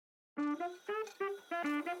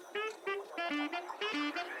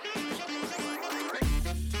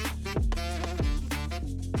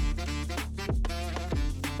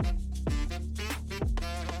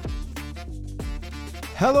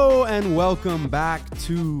Hello and welcome back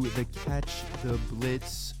to the Catch the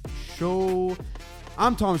Blitz show.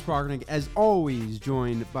 I'm Thomas Pocrnic, as always,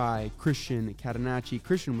 joined by Christian Catenacci.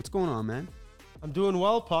 Christian, what's going on, man? I'm doing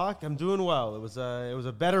well, Poc. I'm doing well. It was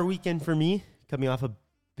a better weekend for me, coming off a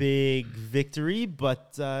big victory,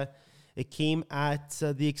 but it came at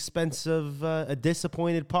the expense of a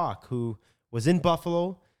disappointed Poc, who was in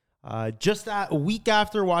Buffalo just a week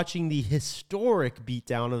after watching the historic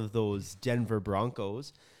beatdown of those Denver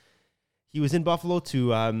Broncos. He was in Buffalo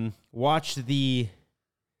to watch the,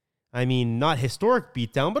 not historic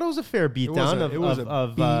beatdown, but it was a fair beatdown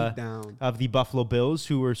of the Buffalo Bills,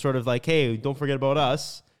 who were sort of like, hey, don't forget about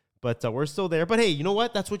us, but we're still there. But hey, you know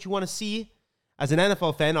what? That's what you want to see as an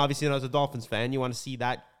NFL fan. Obviously, not as a Dolphins fan, you want to see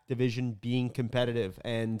that division being competitive.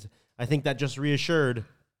 And I think that just reassured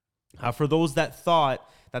for those that thought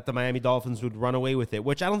that the Miami Dolphins would run away with it,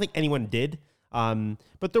 which I don't think anyone did.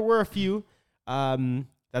 But there were a few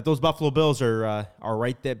that those Buffalo Bills are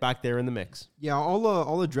right there, back there in the mix. Yeah,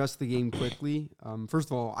 I'll address the game quickly.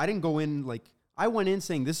 First of all, I didn't go in I went in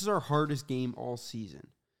saying this is our hardest game all season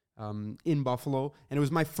in Buffalo, and it was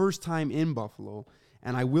my first time in Buffalo.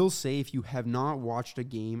 And I will say, if you have not watched a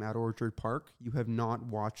game at Orchard Park, you have not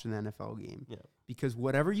watched an NFL game. Yeah. Because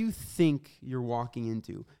whatever you think you're walking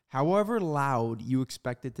into, however loud you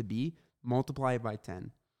expect it to be, multiply it by 10.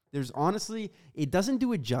 There's honestly, it doesn't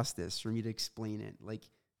do it justice for me to explain it.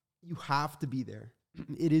 You have to be there.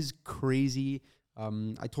 It is crazy.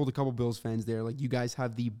 I told a couple Bills fans there, you guys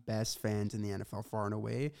have the best fans in the NFL far and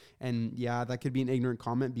away. And yeah, that could be an ignorant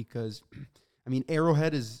comment because,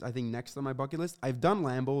 Arrowhead is, I think, next on my bucket list. I've done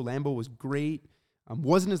Lambeau. Lambeau was great.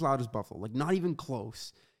 Wasn't as loud as Buffalo. Not even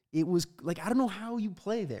close. It was, I don't know how you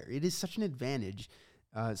play there. It is such an advantage.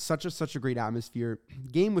 Such a great atmosphere.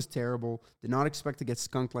 Game was terrible. Did not expect to get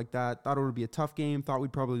skunked like that. Thought it would be a tough game. Thought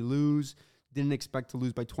we'd probably lose. Didn't expect to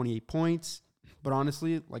lose by 28 points. But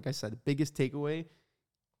honestly, like I said, the biggest takeaway,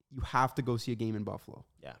 you have to go see a game in Buffalo.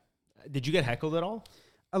 Yeah. Did you get heckled at all?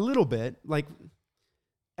 A little bit.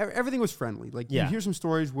 Everything was friendly. You hear some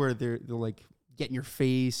stories where they'll get in your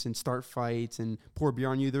face and start fights and pour beer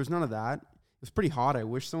on you. There was none of that. It was pretty hot. I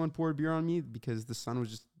wish someone poured beer on me because the sun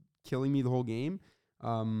was just killing me the whole game.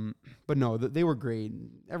 But no, they were great.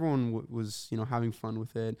 Everyone was, having fun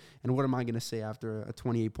with it. And what am I going to say after a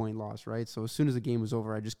 28-point loss, right? So as soon as the game was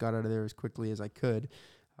over, I just got out of there as quickly as I could.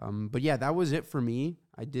 But yeah, that was it for me.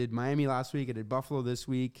 I did Miami last week. I did Buffalo this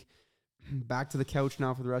week. Back to the couch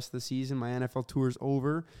now for the rest of the season. My NFL tour's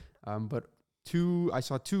over. But I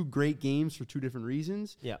saw two great games for two different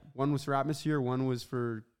reasons. Yeah. One was for atmosphere. One was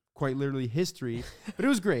for quite literally history, but it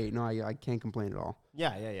was great. No, I can't complain at all.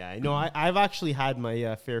 Yeah. No, I've actually had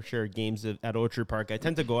my fair share of games at Orchard Park. I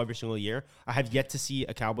tend to go every single year. I have yet to see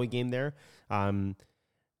a Cowboy game there.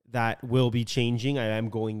 That will be changing. I am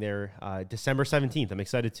going there December 17th. I'm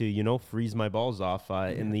excited to, freeze my balls off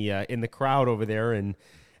in the crowd over there and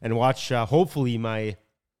watch hopefully my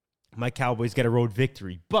Cowboys get a road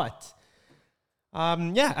victory. But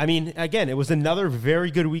again, it was another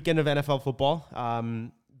very good weekend of NFL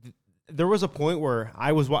football. There was a point where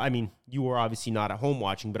I was, you were obviously not at home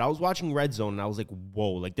watching, but I was watching Red Zone and I was like,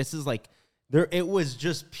 whoa, this is it was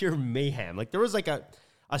just pure mayhem. There was a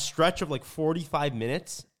stretch of 45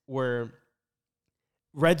 minutes where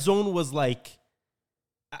Red Zone was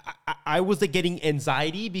I was getting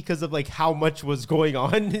anxiety because of how much was going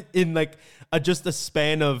on in just a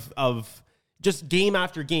span of just game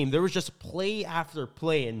after game. There was just play after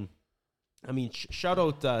play. And shout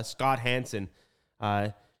out Scott Hansen.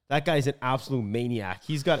 That guy's an absolute maniac.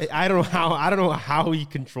 He's got, I don't know how he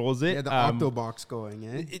controls it. Yeah, the Octobox going,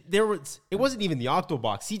 eh? It wasn't even the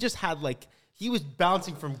Octobox. He just had he was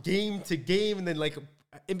bouncing from game to game, and then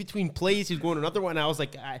in between plays, he was going to another one. I was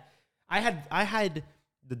I had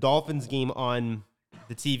the Dolphins game on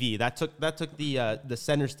the TV. That took the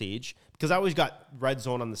center stage because I always got Red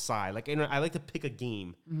Zone on the side. I like to pick a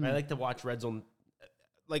game. Mm-hmm. I like to watch Red Zone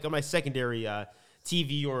on my secondary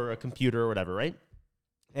TV or a computer or whatever, right?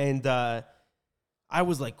 And I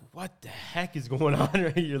was like, what the heck is going on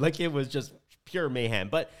right here? It was just pure mayhem.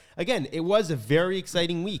 But again, it was a very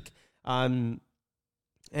exciting week. We're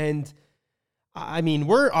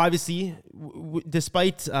obviously,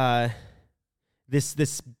 despite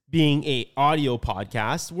this being a audio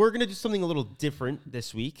podcast, we're going to do something a little different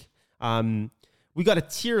this week. We got a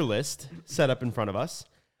tier list set up in front of us.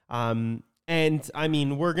 We're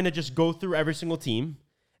going to just go through every single team.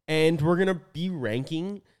 And we're going to be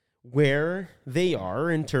ranking where they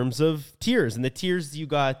are in terms of tiers. And the tiers, you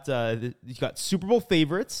got Super Bowl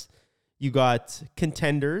favorites, you got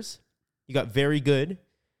contenders, you got very good,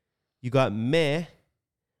 you got meh,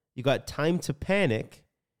 you got time to panic,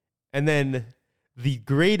 And then the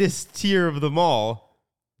greatest tier of them all,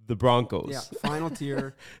 the Broncos. Yeah, final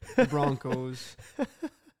tier, the Broncos.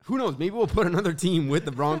 Who knows? Maybe we'll put another team with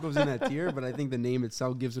the Broncos in that tier, but I think the name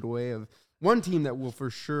itself gives it away of one team that will for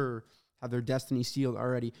sure have their destiny sealed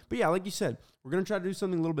already. But yeah, like you said, we're going to try to do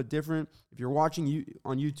something a little bit different. If you're watching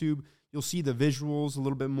on YouTube, you'll see the visuals a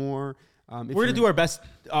little bit more. We're going to do our best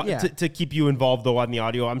to keep you involved, though, on the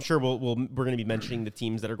audio. I'm sure we're going to be mentioning the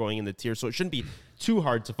teams that are going in the tier, so it shouldn't be too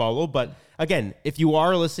hard to follow. But again, if you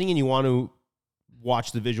are listening and you want to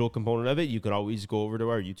watch the visual component of it, you can always go over to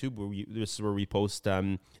our YouTube. This is where we post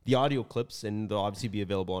the audio clips, and they'll obviously be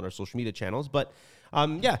available on our social media channels. But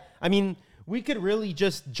we could really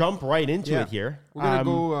just jump right into it here. We're going to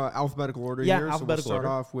go alphabetical order here. Alphabetical so we'll start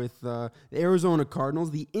off with the Arizona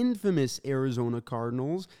Cardinals, the infamous Arizona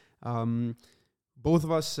Cardinals. Both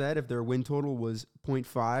of us said if their win total was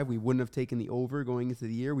 0.5, we wouldn't have taken the over going into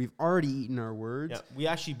the year. We've already eaten our words. Yeah, we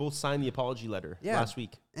actually both signed the apology letter last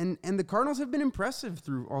week. And the Cardinals have been impressive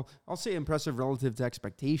through, I'll say impressive relative to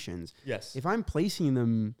expectations. Yes. If I'm placing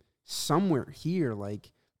them somewhere here,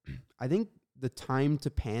 like, I think the time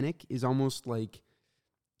to panic is almost like,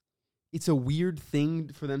 it's a weird thing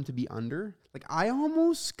for them to be under. Like, I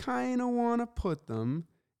almost kind of want to put them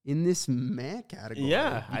in this meh category.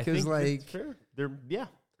 Yeah, because I think that's fair.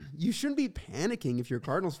 You shouldn't be panicking if you're a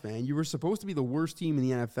Cardinals fan. You were supposed to be the worst team in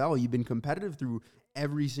the NFL. You've been competitive through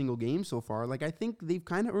every single game so far. Like, I think they've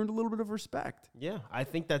kind of earned a little bit of respect. Yeah, I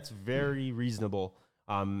think that's very reasonable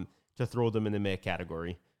to throw them in the meh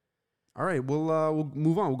category. All right, we'll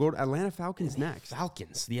move on. We'll go to Atlanta Falcons next.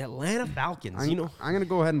 The Atlanta Falcons. I'm going to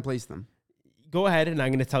go ahead and place them. Go ahead, and I'm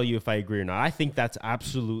going to tell you if I agree or not. I think that's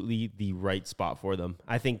absolutely the right spot for them.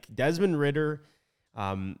 I think Desmond Ridder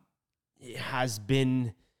has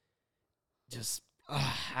been just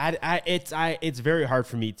it's very hard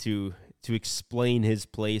for me to explain his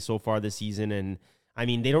play so far this season. And I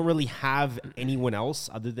mean, they don't really have anyone else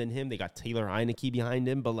other than him. They got Taylor Heineke behind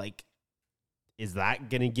him, but like, is that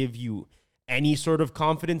going to give you any sort of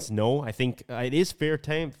confidence? No, I think it is fair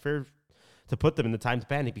to put them in the time to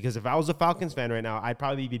panic, because if I was a Falcons fan right now, I'd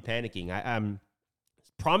probably be panicking.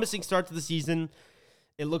 Promising start to the season.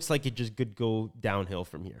 It looks like it just could go downhill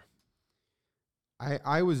from here.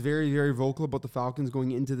 I was very, very vocal about the Falcons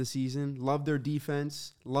going into the season. Loved their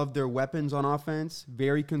defense, loved their weapons on offense.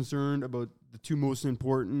 Very concerned about the two most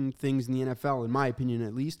important things in the NFL, in my opinion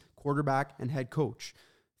at least, quarterback and head coach.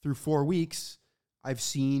 Through 4 weeks, I've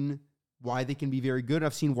seen why they can be very good.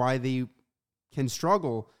 I've seen why they can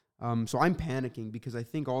struggle. So I'm panicking because I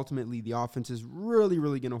think ultimately the offense is really,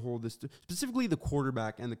 really going to hold this, specifically the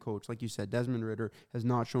quarterback and the coach. Like you said, Desmond Ridder has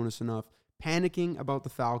not shown us enough. Panicking about the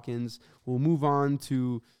Falcons. We'll move on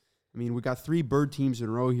to, we got 3 bird teams in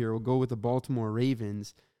a row here. We'll go with the Baltimore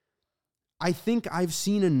Ravens. I think I've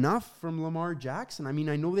seen enough from Lamar Jackson. I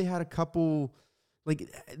know they had a couple,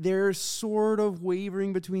 they're sort of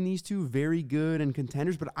wavering between these two very good and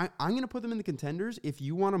contenders, but I'm going to put them in the contenders. If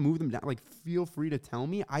you want to move them down, feel free to tell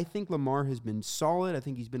me. I think Lamar has been solid. I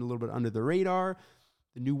think he's been a little bit under the radar.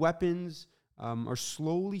 The new weapons are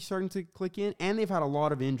slowly starting to click in, and they've had a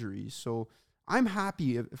lot of injuries. So I'm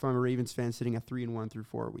happy if I'm a Ravens fan sitting at 3-1 through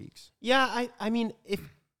 4 weeks. Yeah, if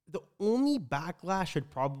the only backlash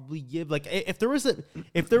should probably give, if there was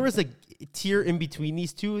a tier in between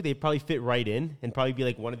these two, they'd probably fit right in and probably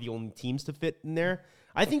be one of the only teams to fit in there.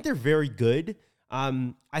 I think they're very good.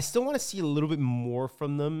 I still want to see a little bit more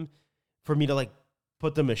from them for me to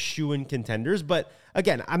put them as shoe-in contenders. But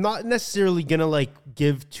again, I'm not necessarily going to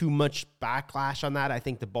give too much backlash on that. I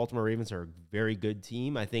think the Baltimore Ravens are a very good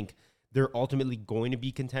team. I think they're ultimately going to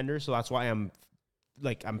be contenders. So that's why I'm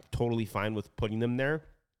totally fine with putting them there.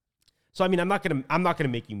 So I'm not gonna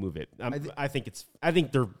make you move it. I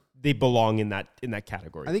think they belong in that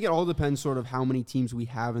category. I think it all depends sort of how many teams we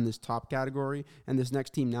have in this top category. And this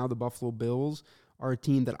next team now, the Buffalo Bills, are a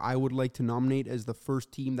team that I would like to nominate as the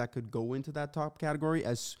first team that could go into that top category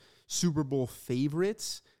as Super Bowl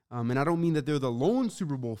favorites. And I don't mean that they're the lone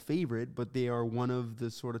Super Bowl favorite, but they are one of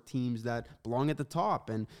the sort of teams that belong at the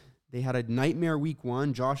top. And they had a nightmare week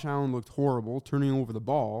 1. Josh Allen looked horrible, turning over the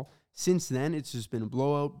ball. Since then, it's just been a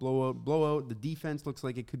blowout. The defense looks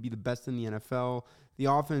like it could be the best in the NFL. The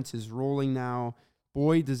offense is rolling now.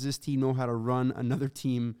 Boy, does this team know how to run another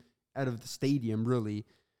team out of the stadium, really.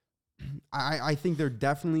 I think they're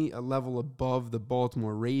definitely a level above the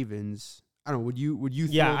Baltimore Ravens. I don't know. Would you?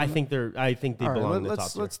 Yeah, I think they belong in the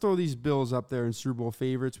top tier. Let's throw these Bills up there in Super Bowl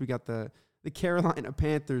favorites. We got the Carolina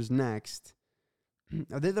Panthers next.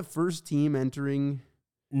 Are they the first team entering?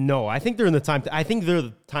 No, I think they're in the time. I think they're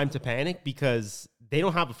the time to panic because they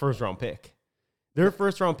don't have a first round pick. Their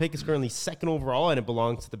first-round pick is currently second overall, and it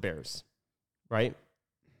belongs to the Bears, right?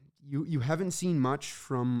 You haven't seen much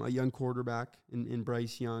from a young quarterback in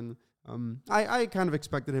Bryce Young. I kind of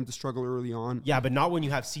expected him to struggle early on. Yeah, but not when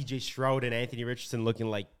you have C.J. Stroud and Anthony Richardson looking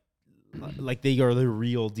like they are the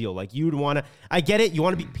real deal. Like, you'd want to – I get it. You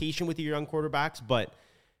want to be patient with your young quarterbacks, but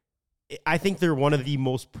I think they're one of the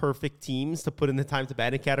most perfect teams to put in the time to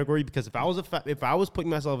panic category, because if I was putting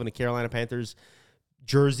myself in a Carolina Panthers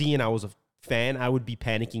jersey and I was a fan, I would be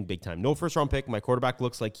panicking big time. No first-round pick. My quarterback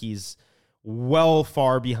looks like he's well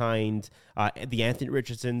far behind the Anthony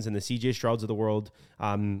Richardsons and the C.J. Strouds of the world.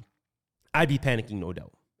 I'd be panicking, no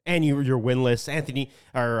doubt. And you're winless.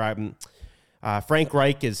 Frank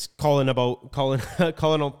Reich is calling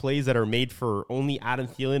out plays that are made for only Adam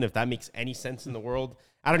Thielen, if that makes any sense in the world.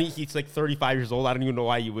 He's like 35 years old. I don't even know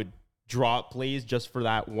why you would draw up plays just for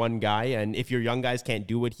that one guy. And if your young guys can't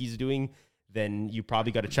do what he's doing, then you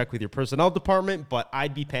probably got to check with your personnel department. But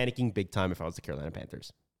I'd be panicking big time if I was the Carolina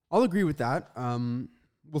Panthers. I'll agree with that.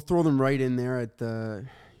 We'll throw them right in there at the,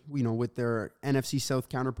 with their NFC South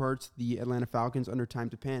counterparts, the Atlanta Falcons, under time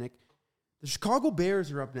to panic. The Chicago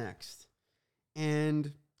Bears are up next.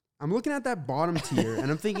 And I'm looking at that bottom tier,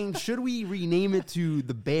 and I'm thinking, should we rename it to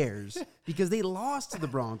the Bears? Because they lost to the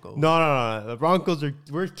Broncos. No. The Broncos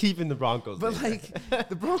we're keeping the Broncos. But,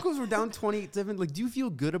 the Broncos were down 28-7. Like, do you feel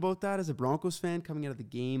good about that as a Broncos fan coming out of the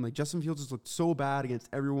game? Like, Justin Fields just looked so bad against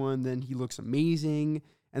everyone. Then he looks amazing.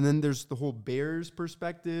 And then there's the whole Bears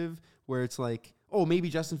perspective where it's like, oh, maybe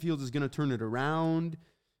Justin Fields is going to turn it around.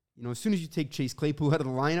 As soon as you take Chase Claypool out of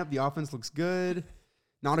the lineup, the offense looks good.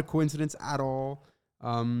 Not a coincidence at all.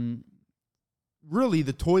 Really,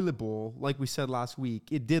 the Toilet Bowl, like we said last week,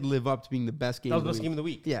 it did live up to being the best game. That was the best game of the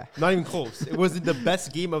week. Yeah. Not even close. It was the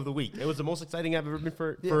best game of the week. It was the most exciting I've ever been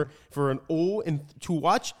for an O, and to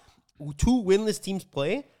watch two winless teams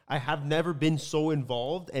play. I have never been so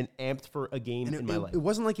involved and amped for a game in my life. It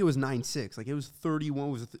wasn't like it was 9-6. Like, it was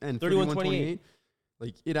 31-28.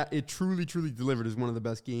 Like, it truly, truly delivered as one of the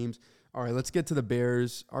best games. All right, let's get to the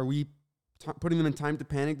Bears. Are we putting them in time to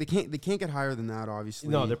panic? They can't get higher than that, obviously.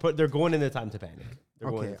 No, they're going in the time to panic.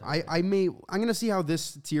 Okay, I'm gonna see how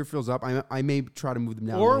this tier fills up. I may try to move them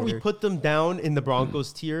down. Or later. we put them down in the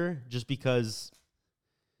Broncos tier just because.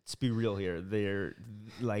 Let's be real here. They're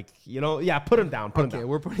like, put them down. Put them down.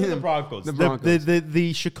 We're putting the Broncos. The Broncos.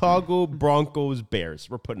 The Chicago Broncos Bears.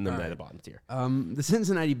 We're putting them at the bottom tier. The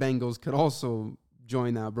Cincinnati Bengals could also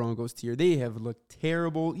join that Broncos tier. They have looked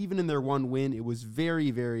terrible. Even in their one win, it was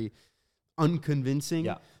very, very unconvincing.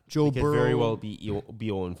 Yeah. Joe Burrow could very well be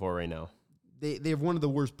 0-4 right now. They have one of the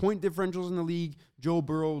worst point differentials in the league. Joe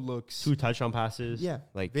Burrow looks 2 touchdown passes. Yeah,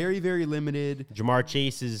 like very, very limited. Jamar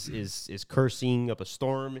Chase is cursing up a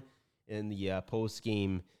storm in the post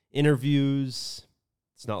game interviews.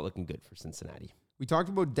 It's not looking good for Cincinnati. We talked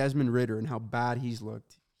about Desmond Ridder and how bad he's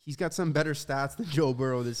looked. He's got some better stats than Joe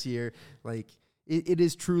Burrow this year. Like, it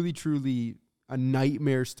is truly, truly a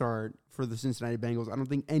nightmare start for the Cincinnati Bengals. I don't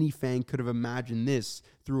think any fan could have imagined this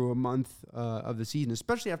through a month of the season,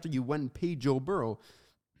 especially after you went and paid Joe Burrow.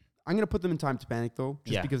 I'm going to put them in time to panic, though,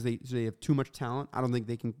 just because they have too much talent. I don't think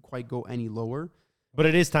they can quite go any lower. But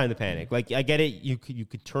it is time to panic. Like, I get it. You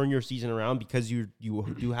could turn your season around because you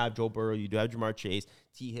do have Joe Burrow, you do have Jamar Chase,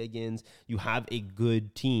 T. Higgins. You have a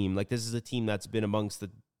good team. Like, this is a team that's been amongst the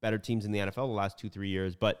better teams in the NFL the last 2-3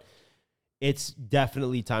 years. But it's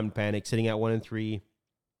definitely time to panic. Sitting at 1-3.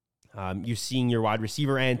 You're seeing your wide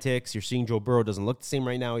receiver antics. You're seeing Joe Burrow doesn't look the same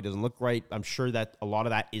right now. He doesn't look right. I'm sure that a lot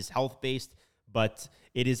of that is health-based, but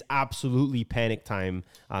it is absolutely panic time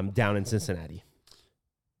down in Cincinnati.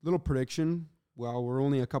 Little prediction. Well, we're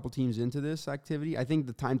only a couple teams into this activity. I think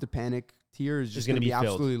the time to panic tier is just going to be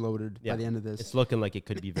absolutely loaded by the end of this. It's looking like it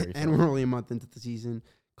could be very and we're only a month into the season.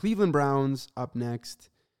 Cleveland Browns up next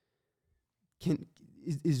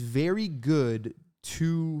is very good.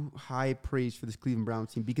 Too high praise for this Cleveland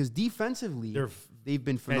Browns team because defensively they've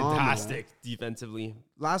been phenomenal. Fantastic defensively.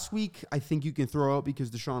 Last week, I think you can throw out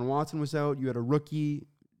because Deshaun Watson was out. You had a rookie,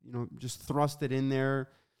 just thrust it in there.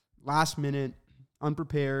 Last minute,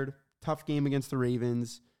 unprepared, tough game against the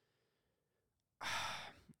Ravens.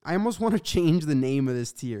 I almost want to change the name of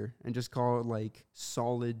this tier and just call it like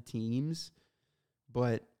solid teams,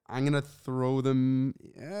 but I'm going to throw them...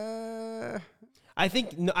 I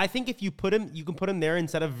think if you put him, you can put him there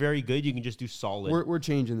instead of very good. You can just do solid. We're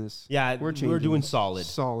changing this. Yeah, we're doing solid.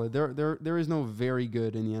 Solid. There is no very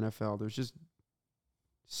good in the NFL. There's just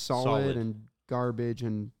solid. And garbage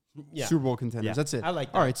and Super Bowl contenders. Yeah. That's it. I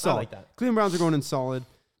like that. All right, solid. I like that. Cleveland Browns are going in solid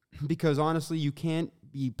because honestly, you can't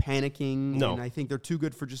be panicking. No. And I think they're too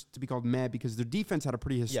good for just to be called meh because their defense had a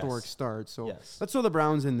pretty historic start. So yes. let's throw the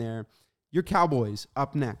Browns in there. Your Cowboys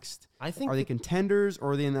up next. I think are they contenders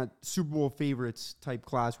or are they in that Super Bowl favorites type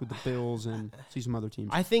class with the Bills and see some other teams?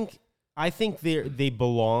 I think they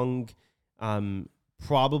belong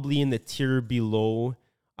probably in the tier below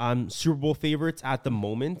Super Bowl favorites at the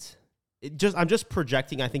moment. I'm just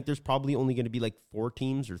projecting. I think there's probably only going to be like 4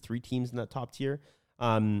 teams or 3 teams in that top tier.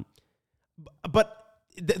 But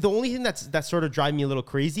the only thing that's sort of driving me a little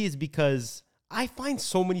crazy is because I find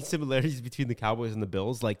so many similarities between the Cowboys and the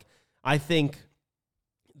Bills. Like, I think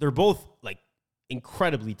they're both like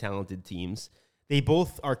incredibly talented teams. They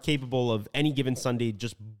both are capable of any given Sunday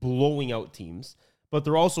just blowing out teams, but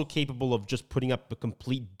they're also capable of just putting up a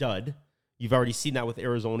complete dud. You've already seen that with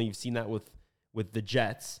Arizona. You've seen that with the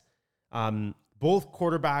Jets. Both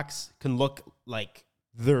quarterbacks can look like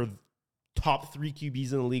they're top 3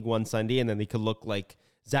 QBs in the league one Sunday, and then they could look like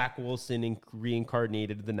Zach Wilson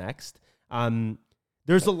reincarnated the next.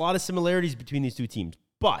 There's a lot of similarities between these two teams,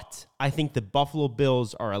 but I think the Buffalo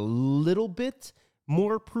Bills are a little bit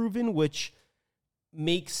more proven, which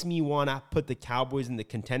makes me want to put the Cowboys in the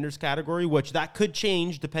contenders category, which that could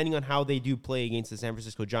change depending on how they do play against the San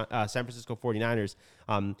Francisco 49ers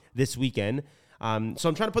this weekend. So I'm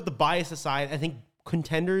trying to put the bias aside. I think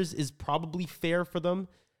contenders is probably fair for them.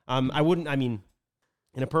 In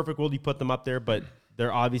a perfect world, you put them up there, but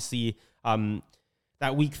they're obviously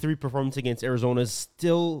that week 3 performance against Arizona is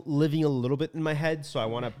still living a little bit in my head. So I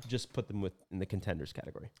want to just put them in the contenders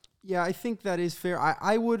category. Yeah, I think that is fair.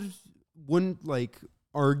 I wouldn't like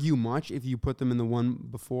argue much if you put them in the one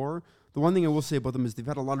before. The one thing I will say about them is they've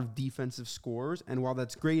had a lot of defensive scores, and while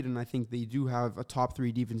that's great, and I think they do have a top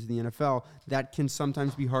 3 defense in the NFL, that can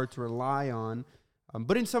sometimes be hard to rely on.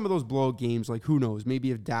 But in some of those blowout games, like who knows,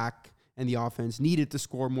 maybe if Dak and the offense needed to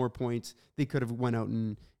score more points, they could have went out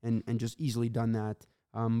and just easily done that.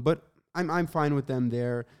 But I'm fine with them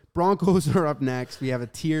there. Broncos are up next. We have a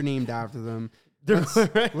tier named after them.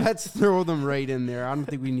 Let's throw them right in there. I don't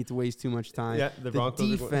think we need to waste too much time. Yeah, the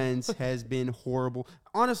defense has been horrible.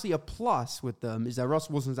 Honestly, a plus with them is that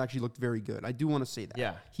Russell Wilson's actually looked very good. I do want to say that.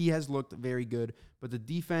 Yeah. He has looked very good. But the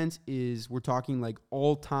defense we're talking like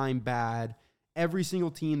all-time bad. Every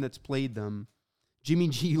single team that's played them. Jimmy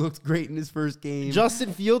G looked great in his first game.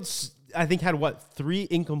 Justin Fields, I think, had 3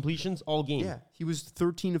 incompletions all game. Yeah, he was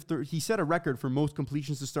 13 of 30. He set a record for most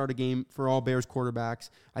completions to start a game for all Bears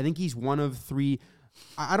quarterbacks. I think he's one of 3.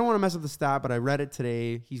 I don't want to mess up the stat, but I read it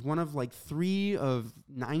today. He's one of 3 of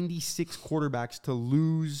 96 quarterbacks to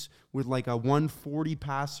lose with a 140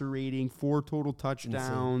 passer rating, 4 total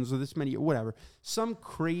touchdowns, or this many, whatever. Some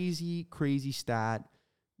crazy, crazy stat.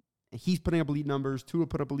 He's putting up elite numbers. Tua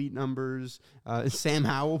put up elite numbers. Sam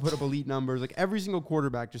Howell put up elite numbers. Every single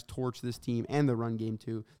quarterback just torched this team and the run game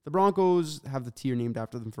too. The Broncos have the tier named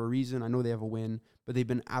after them for a reason. I know they have a win, but they've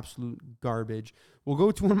been absolute garbage. We'll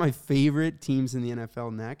go to one of my favorite teams in the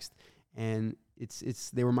NFL next, and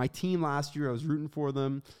they were my team last year. I was rooting for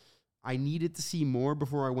them. I needed to see more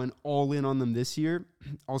before I went all in on them this year.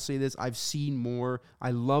 I'll say this. I've seen more. I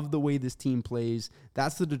love the way this team plays.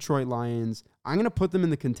 That's the Detroit Lions. I'm going to put them in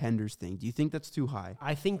the contenders thing. Do you think that's too high?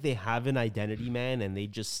 I think they have an identity, man, and they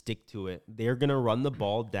just stick to it. They're going to run the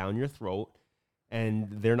ball down your throat, and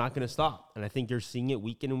they're not going to stop. And I think you're seeing it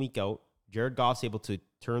week in and week out. Jared Goff's able to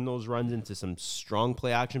turn those runs into some strong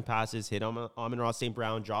play-action passes, hit Amon-Ra St.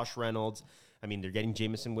 Brown, Josh Reynolds. I mean, they're getting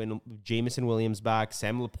Jameson Williams back.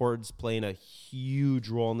 Sam Laporte's playing a huge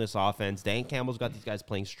role in this offense. Dan Campbell's got these guys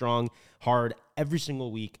playing strong, hard every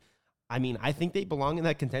single week. I mean, I think they belong in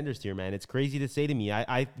that contenders tier, man. It's crazy to say to me.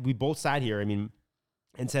 We both sat here, and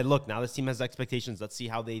said, look, now this team has expectations. Let's see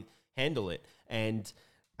how they handle it. And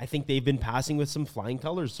I think they've been passing with some flying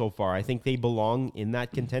colors so far. I think they belong in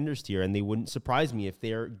that contenders tier, and they wouldn't surprise me if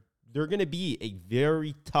they're going to be a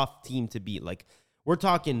very tough team to beat. We're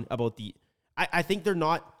talking about I think they're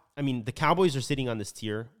not. I mean, the Cowboys are sitting on this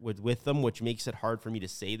tier with them, which makes it hard for me to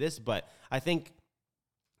say this. But I think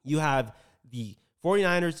you have the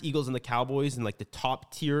 49ers, Eagles, and the Cowboys in the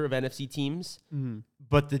top tier of NFC teams. Mm-hmm.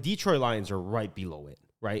 But the Detroit Lions are right below it,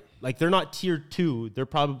 right? They're not tier 2. They're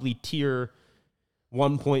probably tier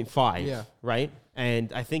 1.5, right?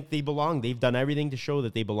 And I think they belong. They've done everything to show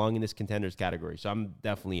that they belong in this contenders category. So I'm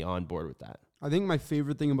definitely on board with that. I think my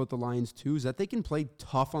favorite thing about the Lions, too, is that they can play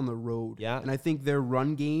tough on the road. Yeah. And I think their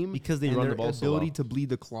run game because they and run their the ball ability so well. to bleed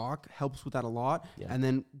the clock helps with that a lot. Yeah. And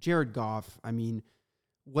then Jared Goff,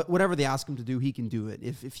 whatever they ask him to do, he can do it.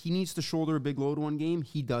 If he needs to shoulder a big load one game,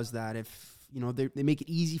 he does that. If they make it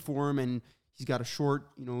easy for him and he's got a short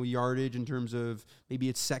yardage in terms of maybe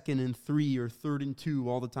it's 2nd and 3 or 3rd and 2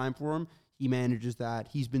 all the time for him, he manages that.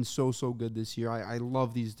 He's been so good this year. I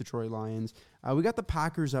love these Detroit Lions. We got the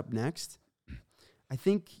Packers up next. I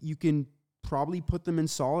think you can probably put them in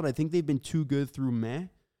solid. I think they've been too good through meh.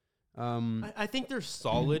 I think they're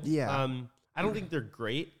solid. Yeah. I don't think they're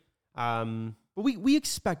great. But we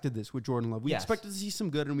expected this with Jordan Love. We Yes. expected to see some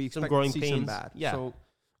good, and we Some expected growing to see some pains. bad. Yeah. So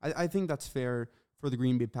I think that's fair for the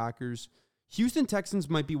Green Bay Packers. Houston Texans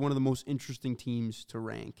might be one of the most interesting teams to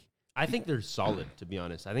rank. I think they're solid, to be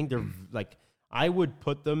honest. I think they're like, I would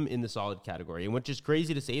put them in the solid category. And which is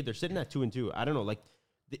crazy to say, they're sitting at 2-2. I don't know. Like,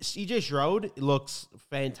 CJ Stroud looks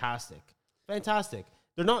fantastic. Fantastic.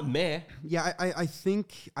 They're not meh. Yeah, I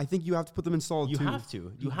think you have to put them in solid You too. have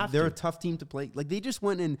to. You have They're to. a tough team to play. Like, they just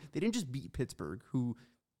went in. They didn't just beat Pittsburgh, who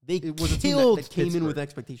They was a team killed that came in Pittsburgh. with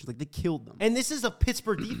expectations. Like, they killed them. And this is a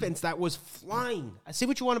Pittsburgh defense that was flying. I say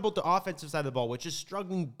what you want about the offensive side of the ball, which is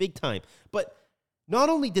struggling big time. But not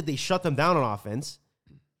only did they shut them down on offense,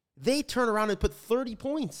 they turned around and put 30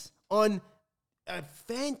 points on a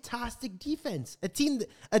fantastic defense.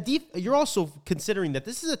 You're also considering that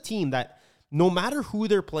this is a team that no matter who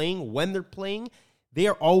they're playing, when they're playing, they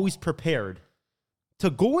are always prepared to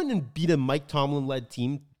go in and beat a Mike Tomlin-led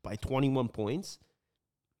team by 21 points.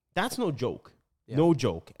 That's no joke. Yeah. No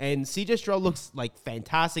joke. And CJ Stroud looks like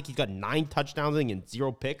fantastic. He's got 9 touchdowns and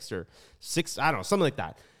 0 picks or 6, I don't know, something like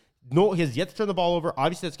that. No, he has yet to turn the ball over.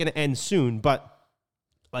 Obviously, that's going to end soon, but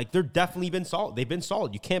like, they're definitely been solid. They've been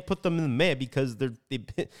solid. You can't put them in the meh because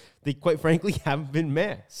they quite frankly haven't been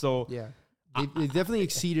meh. So Yeah. They definitely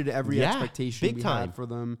exceeded every Yeah, expectation big we time. had for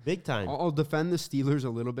them. big time. I'll defend the Steelers a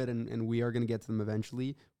little bit, and we are going to get to them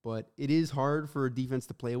eventually. But it is hard for a defense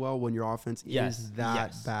to play well when your offense Yes, is that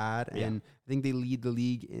yes. bad. Yeah. And I think they lead the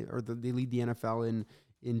league, they lead the NFL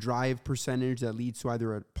in drive percentage that leads to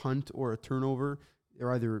either a punt or a turnover.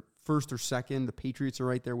 They're either first or second. The Patriots are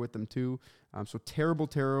right there with them too. So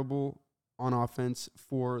terrible on offense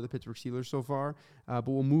for the Pittsburgh Steelers so far. But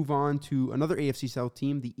we'll move on to another AFC South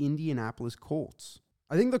team, the Indianapolis Colts.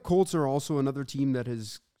 I think the Colts are also another team that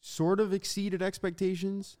has sort of exceeded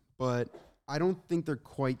expectations, but I don't think they're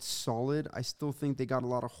quite solid. I still think they got a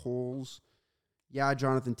lot of holes. Yeah,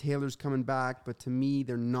 Jonathan Taylor's coming back, but to me,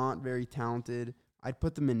 they're not very talented. I'd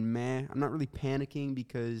put them in meh. I'm not really panicking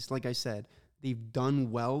because, like I said, they've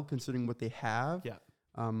done well considering what they have. Yeah.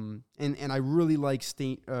 And I really like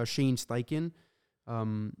Shane Steichen.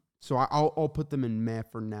 So I'll put them in meh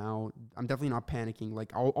for now. I'm definitely not panicking.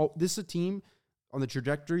 Like, this is a team on the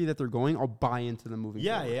trajectory that they're going. I'll buy into them moving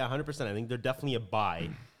forward. Yeah, 100%. I think they're definitely a buy.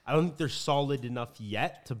 I don't think they're solid enough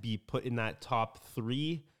yet to be put in that top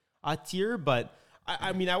 3 tier, but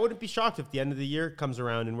I mean, I wouldn't be shocked if the end of the year comes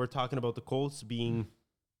around and we're talking about the Colts being,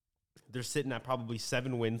 they're sitting at probably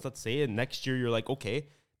 7 wins, let's say, and next year you're like, okay,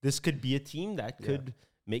 this could be a team that could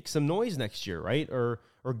make some noise next year, right? Or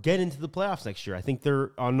get into the playoffs next year. I think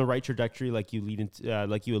they're on the right trajectory, like you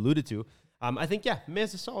alluded to. I think meh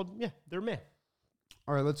is a solid. Yeah, they're meh.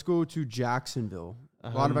 All right, let's go to Jacksonville. A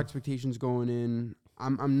lot of expectations going in.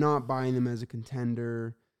 I'm not buying them as a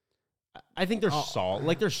contender. I think they're solid.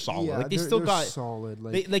 Like, they're solid. Yeah, like, they're solid.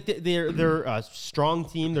 They're a strong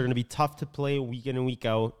team. They're going to be tough to play week in and week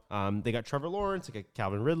out. They got Trevor Lawrence. They got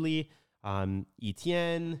Calvin Ridley,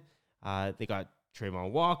 Etienne. They got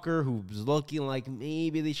Trayvon Walker, who's looking like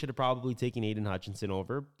maybe they should have probably taken Aiden Hutchinson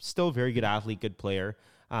over. Still a very good athlete, good player.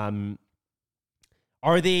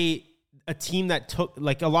 Are they a team that took,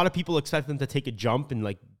 like, a lot of people expect them to take a jump and,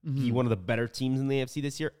 like, be one of the better teams in the AFC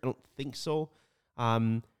this year? I don't think so.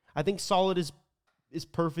 I think solid is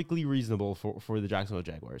perfectly reasonable for the Jacksonville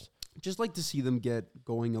Jaguars. Just like to see them get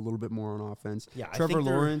going a little bit more on offense. Yeah, I Trevor think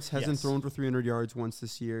Lawrence hasn't thrown for 300 yards once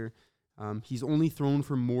this year. He's only thrown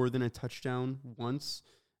for more than a touchdown once,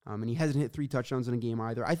 and he hasn't hit 3 touchdowns in a game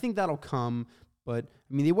either. I think that'll come, but,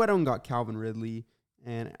 I mean, they went out and got Calvin Ridley,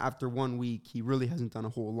 and after 1 week, he really hasn't done a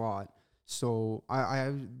whole lot. So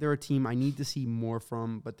they're a team I need to see more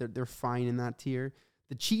from, but they're fine in that tier.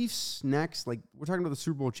 The Chiefs next, like, we're talking about the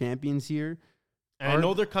Super Bowl champions here. And I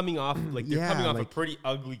know they're coming off a like, pretty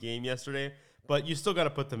ugly game yesterday, but you still got to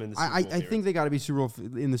put them in the Super Bowl I favorites. think they got to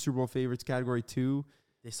be in the Super Bowl favorites category too.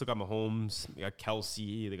 They still got Mahomes, they got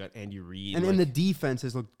Kelsey, they got Andy Reid. And then the defense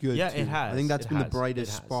has looked good, yeah, too. it has. I think that's It been the has.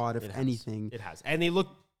 brightest It has. spot, if It has. anything. It has. And they look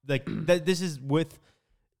like this is with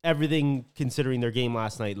everything considering their game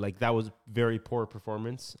last night. Like, that was very poor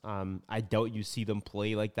performance. I doubt you see them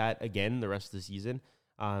play like that again the rest of the season.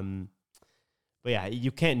 But yeah,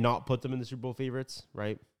 you can't not put them in the Super Bowl favorites,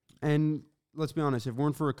 right? And let's be honest, if it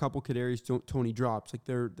weren't for a couple Kadarius Tony drops, like,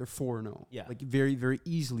 they're 4-0. Yeah. Like, very, very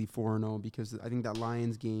easily 4-0, because I think that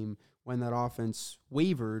Lions game, when that offense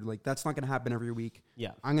wavered, like, that's not going to happen every week.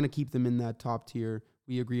 Yeah. I'm going to keep them in that top tier.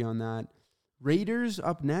 We agree on that. Raiders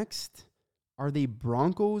up next. Are they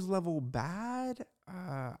Broncos level bad?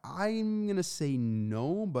 I'm gonna say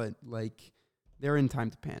no, but like they're in time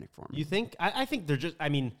to panic for me. You think? I think they're just. I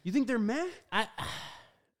mean, You think they're meh? I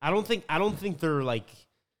don't think they're like.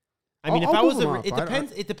 I I'll- mean, if I'll I was move them the, up. it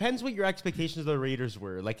depends. It depends what your expectations of the Raiders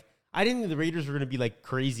were. Like, I didn't think the Raiders were going to be like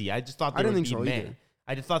crazy. I just thought they I didn't would think be so meh. either.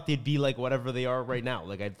 I just thought they'd be like whatever they are right now.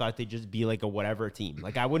 Like, I thought they'd just be like a whatever team.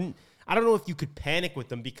 Like, I don't know if you could panic with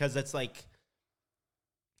them because that's like,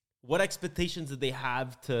 what expectations did they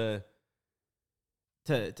have to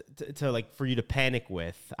like for you to panic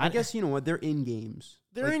with? I guess you know what, they're in games.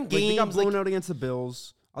 They're Like- in like they got games, blown like- out against the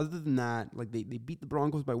Bills. Other than that, like they beat the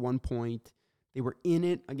Broncos by 1 point. They were in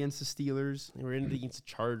it against the Steelers. They were in it against the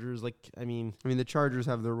Chargers. Like, I mean, the Chargers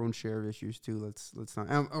have their own share of issues too. Let's not.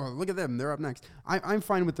 Look at them; they're up next. I'm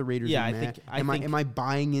fine with the Raiders. Yeah, being I meh. think- Am I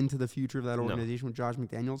buying into the future of that No. organization with Josh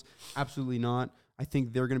McDaniels? Absolutely not. I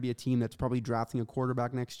think they're going to be a team that's probably drafting a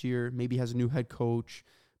quarterback next year. Maybe has a new head coach,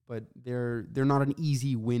 but they're not an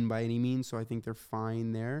easy win by any means. So I think they're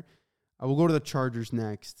fine there. I will go to the Chargers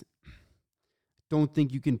next. Don't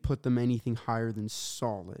think you can put them anything higher than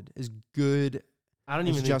solid. As good. I don't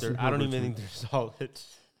It's even Justin think they're. I don't Herbert's even think they're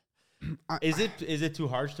solid. Is it too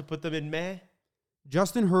harsh to put them in meh?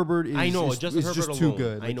 Justin Herbert is, I know, is, Justin is Herbert just too alone.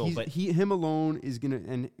 good. I Like, know, he's- but- him alone is gonna,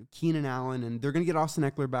 and Keenan Allen, and they're gonna get Austin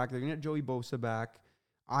Eckler back. They're gonna get Joey Bosa back.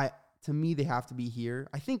 To me, they have to be here.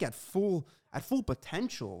 I think at full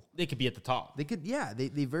potential, They could be at the top. they could. Yeah,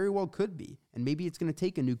 they very well could be, and maybe it's gonna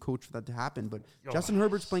take a new coach for that to happen. But Justin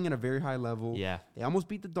Herbert's playing at a very high level. Yeah. They almost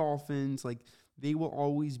beat the Dolphins. Like they will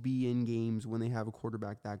always be in games when they have a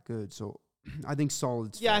quarterback that good. So I think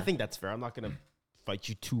solid's Yeah, I fair. think that's fair. I'm not going to fight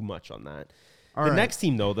you too much on that. All The right. next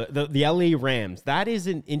team, though, the LA Rams, that is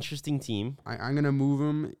an interesting team. I'm gonna move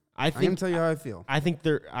them. I I'm gonna think tell you how I feel. I think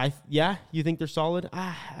they're you think they're solid?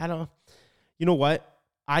 I don't. You know what?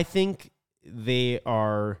 I think they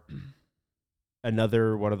are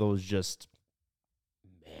another one of those just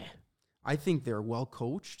meh. I think they're well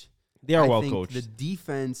coached. They are I well think coached. The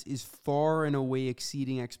defense is far and away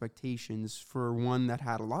exceeding expectations for one that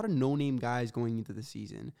had a lot of no-name guys going into the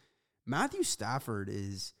season. Matthew Stafford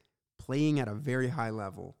is playing at a very high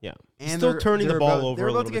level. Yeah. And He's still they're- turning the they're ball about- over they're a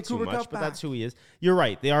about little to bit get too Cooper much, Kupp but that's back. who he is. You're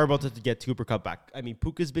right. They are about to get Cooper Kupp back. I mean,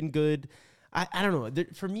 Puka's been good. I don't know.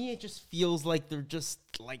 For me, it just feels like they're just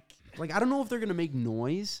like. Like, I don't know if they're going to make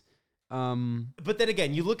noise. But then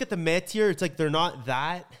again, you look at the Met here, it's like they're not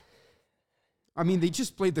that. I mean, they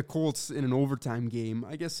just played the Colts in an overtime game.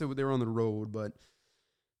 I guess they were on the road, but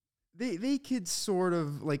they could sort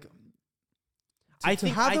of like. To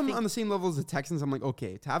have them on the same level as the Texans, I'm like,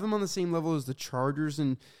 okay. To have them on the same level as the Chargers,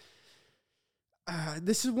 and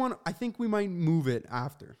this is one I think we might move it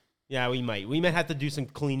after. Yeah, we might. We might have to do some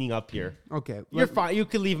cleaning up here. Okay, You're fine. You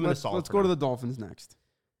could leave them in the solid. Let's go to the Dolphins next.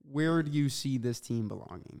 Where do you see this team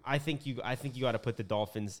belonging? I think you got to put the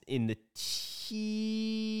Dolphins in the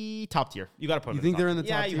top tier. You got to put them. You think they're in the top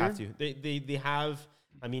Yeah, tier? you have to. They have.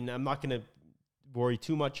 I mean, I'm not going to worry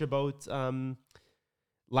too much about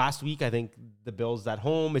last week. I think the Bills at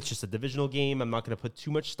home. It's just a divisional game. I'm not going to put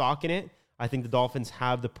too much stock in it. I think the Dolphins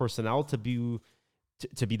have the personnel to be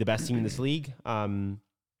the best team in this league.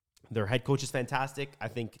 Their head coach is fantastic. I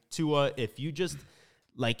think Tua, if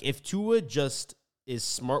Tua just is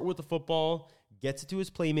smart with the football, gets it to his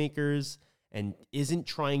playmakers, and isn't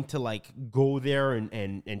trying to like go there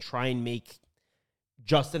and try and make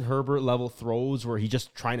Justin Herbert level throws where he's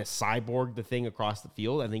just trying to cyborg the thing across the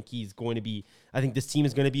field. I think this team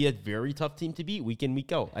is going to be a very tough team to beat week in,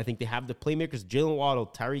 week out. I think they have the playmakers, Jalen Waddle,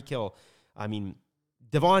 Tyreek Hill. I mean,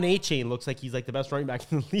 Devon A-Chain looks like he's like the best running back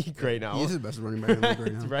in the league right now. He is the best running back in the league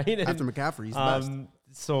right now. Right? After McCaffrey, he's the best.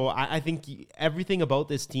 So I think everything about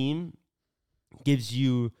this team gives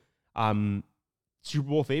you Super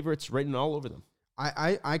Bowl favorites written all over them.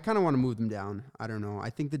 I kind of want to move them down. I don't know. I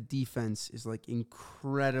think the defense is like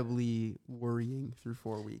incredibly worrying through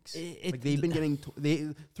 4 weeks. Like they've been getting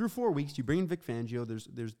through 4 weeks. You bring in Vic Fangio.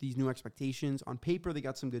 There's these new expectations. On paper, they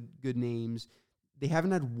got some good names. They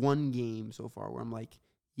haven't had one game so far where I'm like,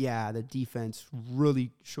 yeah, the defense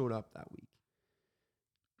really showed up that week.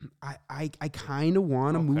 I kind of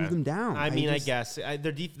want to move them down. I guess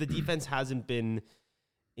the defense hasn't been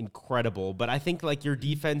incredible, but I think like your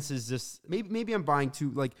defense is just maybe I'm buying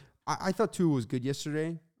too. Like I thought Tua was good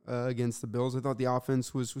yesterday against the Bills. I thought the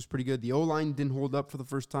offense was pretty good. The O-line didn't hold up for the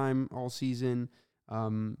first time all season.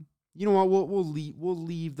 You know what? We'll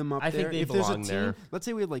leave them up there. I think they if there's a belong team, there. Let's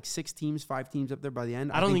say we had like 6 teams, 5 teams up there by the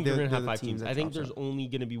end. I don't think we're going to have the 5 teams. that I think drops there's out. only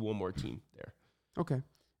going to be one more team there. Okay.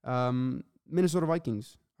 Minnesota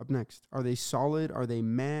Vikings up next. Are they solid? Are they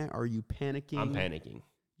meh? Are you panicking? I'm panicking.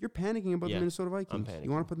 You're panicking about the Minnesota Vikings. I'm panicking.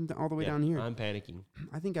 You want to put them all the way down here. I'm panicking.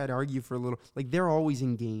 I think I'd argue for a little. Like, they're always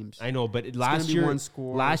in games. I know, but It's last gonna be year, one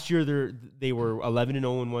score. they were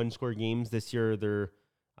 11-0 in one-score games. This year, they're,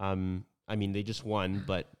 they just won,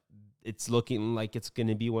 but it's looking like it's going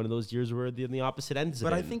to be one of those years where the opposite ends.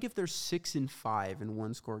 But I think if they're 6-5 in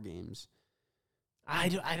one-score games, I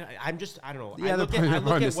don't know. Yeah, I look they're at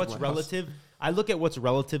probably what's relative. I look at what's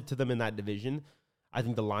relative to them in that division. I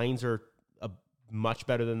think the Lions are much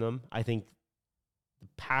better than them. I think the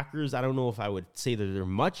Packers, I don't know if I would say that they're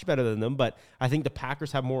much better than them, but I think the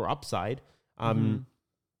Packers have more upside. I don't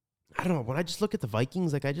know. When I just look at the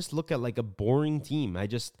Vikings, like I just look at like a boring team.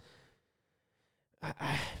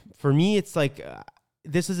 For me, it's like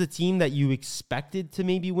this is a team that you expected to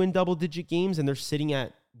maybe win double-digit games, and they're sitting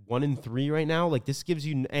at 1-3 right now. Like this gives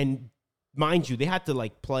you, and mind you, they had to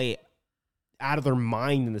like play out of their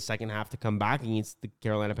mind in the second half to come back against the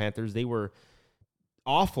Carolina Panthers. They were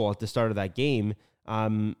awful at the start of that game.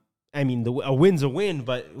 A win's a win,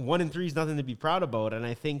 but 1-3 is nothing to be proud about. And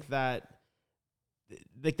I think that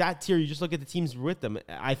like that tier, you just look at the teams with them.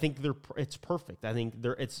 I think it's perfect. I think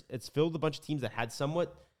it's filled a bunch of teams that had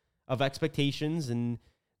somewhat of expectations, and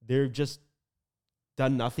they're just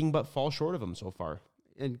done nothing but fall short of them so far.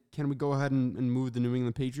 And can we go ahead and move the New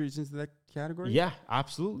England Patriots into that category? Yeah,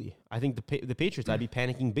 absolutely. I think the Patriots, I'd be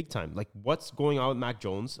panicking big time. Like, what's going on with Mac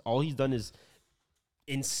Jones? All he's done is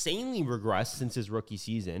insanely regressed since his rookie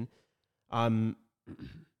season.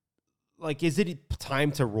 Like, is it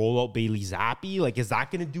time to roll out Bailey Zappi? Like, is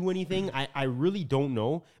that going to do anything? I really don't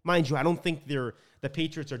know. Mind you, I don't think the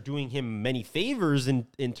Patriots are doing him many favors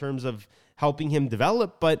in terms of helping him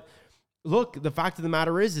develop, but look, the fact of the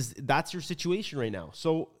matter is that's your situation right now.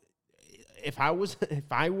 So if I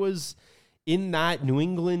was in that New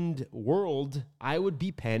England world, I would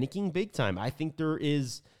be panicking big time. I think there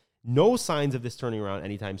is no signs of this turning around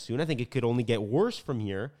anytime soon. I think it could only get worse from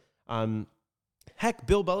here. Heck,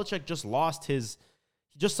 Bill Belichick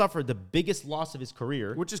he just suffered the biggest loss of his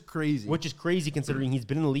career. Which is crazy. Considering he's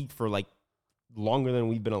been in the league for like longer than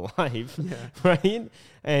we've been alive. Yeah. Right?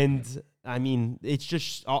 And I mean, it's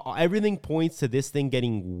just everything points to this thing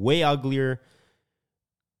getting way uglier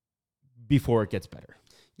before it gets better.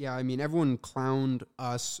 Yeah, I mean, everyone clowned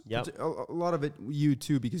us. Yep. A lot of it, you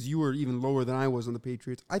too, because you were even lower than I was on the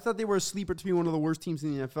Patriots. I thought they were a sleeper to be one of the worst teams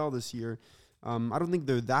in the NFL this year. I don't think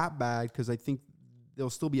they're that bad because I think they'll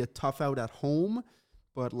still be a tough out at home.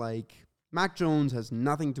 But, like, Mac Jones has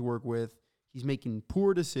nothing to work with. He's making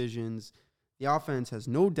poor decisions. The offense has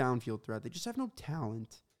no downfield threat. They just have no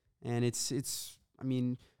talent. And I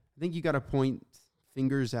think you got to point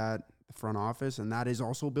fingers at the front office, and that is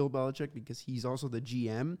also Bill Belichick because he's also the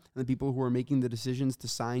GM and the people who are making the decisions to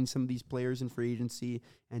sign some of these players in free agency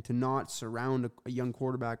and to not surround a young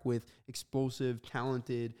quarterback with explosive,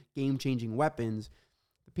 talented, game-changing weapons.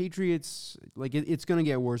 The Patriots, like, it's going to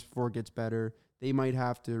get worse before it gets better. They might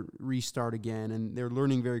have to restart again, and they're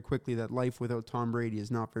learning very quickly that life without Tom Brady is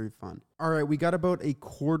not very fun. All right, we got about a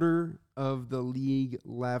quarter of the league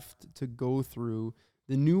left to go through.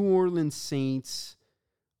 The New Orleans Saints,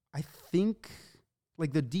 I think,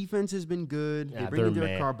 like, the defense has been good. Yeah, they bring in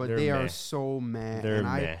Derek Carr, but they are so meh. They're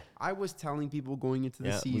meh. I was telling people going into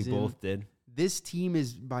the season, we both did. This team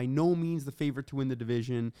is by no means the favorite to win the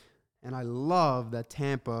division, and I love that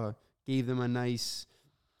Tampa gave them a nice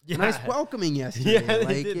welcoming yesterday. Yeah,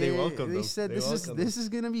 they did. They welcomed them. They said this is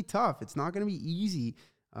going to be tough. It's not going to be easy.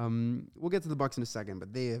 We'll get to the Bucs in a second,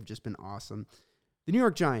 but they have just been awesome. The New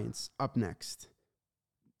York Giants up next.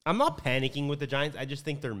 I'm not panicking with the Giants. I just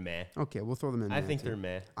think they're meh. Okay, we'll throw them in. I think they're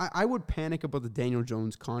meh. I would panic about the Daniel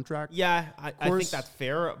Jones contract. Yeah, I think that's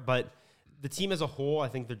fair, but the team as a whole, I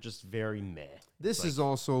think they're just very meh. This is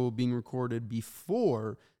also being recorded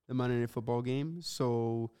before the Monday Night Football game,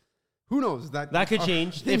 so who knows? That could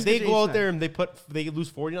change. If they go out there and they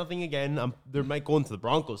lose 40-0 again, they might go into the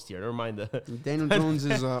Broncos tier. Never mind Daniel Jones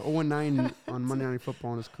is 0-9 on Monday Night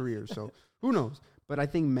Football in his career, so who knows? But I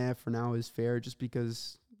think meh for now is fair, just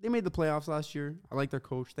because they made the playoffs last year. I like their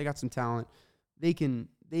coach. They got some talent. They can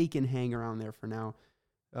hang around there for now.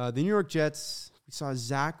 The New York Jets, we saw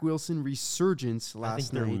Zach Wilson resurgence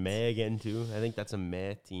last night. I think they're meh again too. I think that's a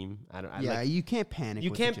meh team. You can't panic.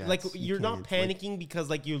 You can't you're not panicking because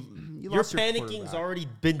your panicking's already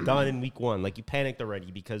been done in week 1. Like, you panicked already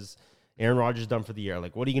because Aaron Rodgers is done for the year.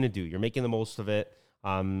 Like, what are you gonna do? You're making the most of it.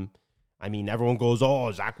 Everyone goes,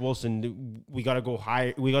 "Oh, Zach Wilson, we gotta go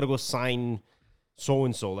high. We gotta go sign so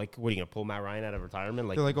and so." Like, what are you gonna pull Matt Ryan out of retirement?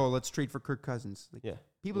 Like, they're like, "Oh, let's trade for Kirk Cousins." Like, yeah.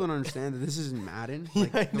 People don't understand that this isn't Madden.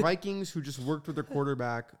 Like, the Vikings, who just worked with their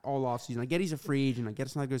quarterback all offseason. I get he's a free agent. I get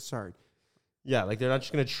it's not a good start. Yeah, like they're not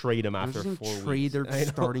just going to trade him They're after just 4 gonna weeks. trade their I know.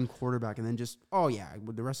 starting quarterback and then just, oh yeah,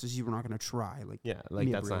 with the rest of the season we're not going to try. Like, Yeah, give like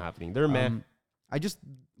me a that's not break. happening. They're meh.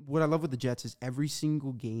 What I love with the Jets is every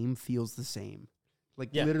single game feels the same. Like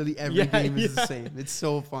Yeah. literally every Yeah, game is the yeah. same. It's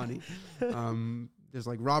so funny. There's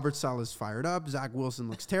like Robert Saleh's fired up. Zach Wilson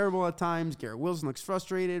looks terrible at times. Garrett Wilson looks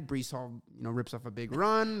frustrated. Brees Hall, rips off a big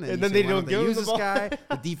run. And you then say, they "Why don't give him use the this ball." guy.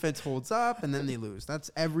 The defense holds up, and then they lose. That's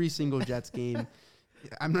every single Jets game.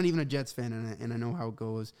 I'm not even a Jets fan, and I know how it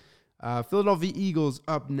goes. Philadelphia Eagles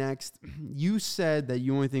up next. You said that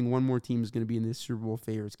you only think one more team is going to be in this Super Bowl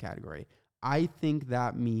favorites category. I think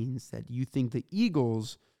that means that you think the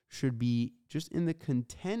Eagles should be just in the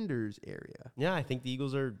contenders area. Yeah, I think the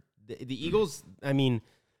Eagles are the Eagles. I mean,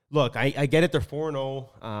 look, I get it. They're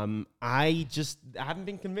 4-0. I haven't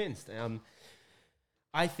been convinced.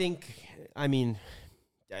 I think. I mean,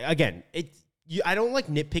 again, I don't like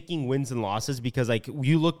nitpicking wins and losses because like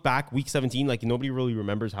you look back week 17, like nobody really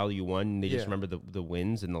remembers how you won. They just remember the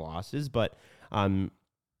wins and the losses. But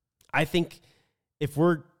I think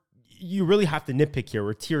you really have to nitpick here.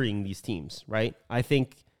 We're tiering these teams, right? I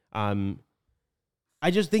think. I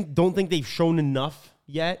just don't think they've shown enough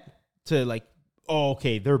yet to like, oh,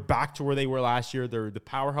 okay, they're back to where they were last year. They're the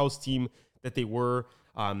powerhouse team that they were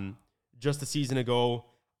just a season ago.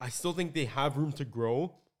 I still think they have room to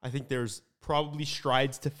grow. I think there's probably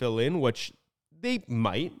strides to fill in, which they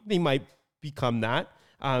might become that.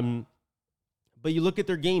 But you look at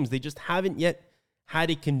their games, they just haven't yet had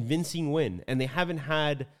a convincing win, and they haven't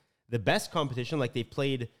had the best competition. Like they've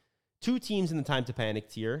played 2 teams in the time to panic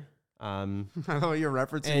tier. I thought you're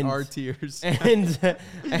referencing our tiers.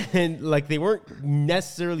 and like they weren't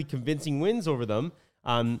necessarily convincing wins over them.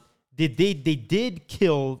 They did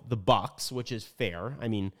kill the Bucks, which is fair. I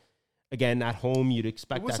mean, again, at home you'd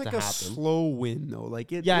expect that to happen. It was like a slow win though.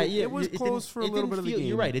 Like it was close for a little bit of the game.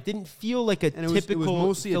 You're right. It didn't feel like a typical it was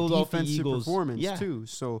mostly Philadelphia a defensive Eagles performance too.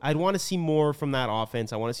 So I'd want to see more from that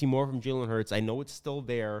offense. I want to see more from Jalen Hurts. I know it's still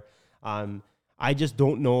there. I just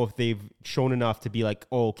don't know if they've shown enough to be like,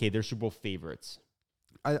 oh, okay, they're Super Bowl favorites.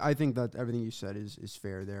 I think that everything you said is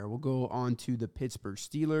fair there. We'll go on to the Pittsburgh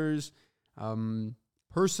Steelers.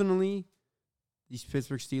 Personally, these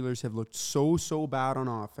Pittsburgh Steelers have looked so bad on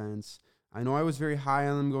offense. I know I was very high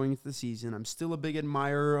on them going into the season. I'm still a big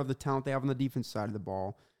admirer of the talent they have on the defense side of the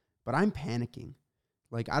ball, but I'm panicking.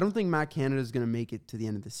 Like, I don't think Matt Canada is going to make it to the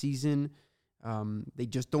end of the season. They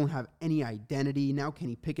just don't have any identity. Now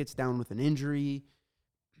Kenny Pickett's down with an injury.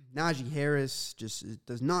 Najee Harris just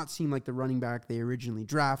does not seem like the running back they originally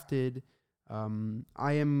drafted.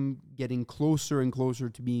 I am getting closer and closer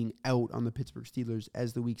to being out on the Pittsburgh Steelers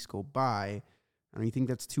as the weeks go by. And you think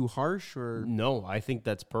that's too harsh? Or no, I think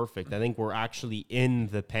that's perfect. I think we're actually in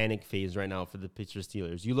the panic phase right now for the Pittsburgh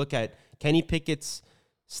Steelers. You look at Kenny Pickett's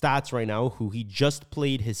stats right now, who he just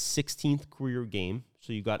played his 16th career game.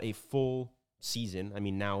 So you got a full season. I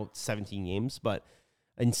mean, now 17 games, but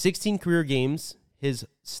in 16 career games, his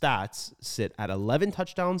stats sit at 11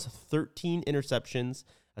 touchdowns, 13 interceptions,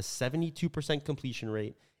 a 72% completion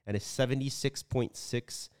rate, and a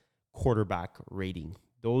 76.6 quarterback rating.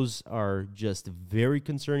 Those are just very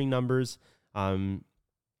concerning numbers, and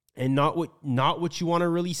not what you want to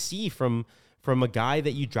really see from a guy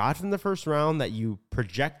that you drafted in the first round that you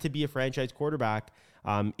project to be a franchise quarterback.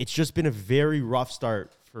 It's just been a very rough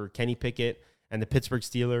start for Kenny Pickett and the Pittsburgh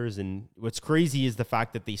Steelers. And what's crazy is the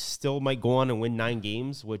fact that they still might go on and win 9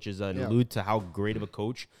 games, which is an allude to how great of a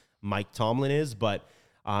coach Mike Tomlin is. But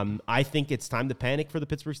I think it's time to panic for the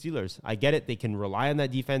Pittsburgh Steelers. I get it. They can rely on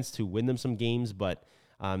that defense to win them some games, but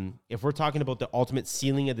if we're talking about the ultimate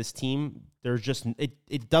ceiling of this team, there's just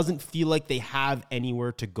it doesn't feel like they have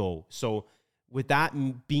anywhere to go. So with that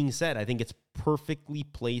being said, I think it's perfectly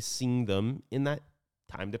placing them in that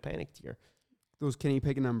time to panic tier. Those Kenny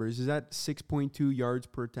Pickett numbers, is that 6.2 yards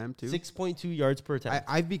per attempt too? 6.2 yards per attempt.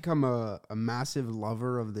 I've become a massive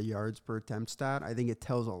lover of the yards per attempt stat. I think it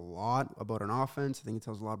tells a lot about an offense. I think it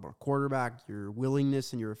tells a lot about a quarterback, your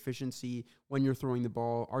willingness and your efficiency when you're throwing the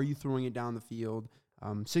ball. Are you throwing it down the field?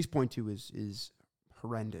 6.2 is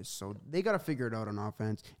horrendous. So they got to figure it out on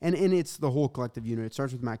offense. And it's the whole collective unit. It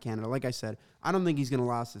starts with Matt Canada. Like I said, I don't think he's going to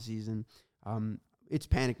last the season. It's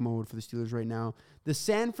panic mode for the Steelers right now. The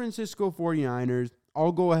San Francisco 49ers,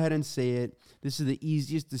 I'll go ahead and say it. This is the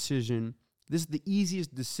easiest decision. This is the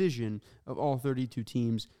easiest decision of all 32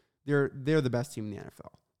 teams. They're the best team in the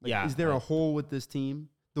NFL. Like, is there a hole with this team?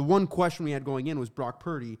 The one question we had going in was Brock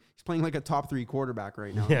Purdy. He's playing like a top 3 quarterback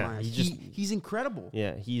right now. Yeah, he's incredible.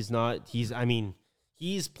 Yeah, he's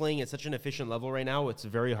playing at such an efficient level right now. It's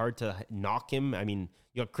very hard to knock him. I mean,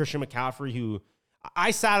 you got Christian McCaffrey, who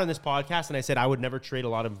I sat on this podcast and I said I would never trade a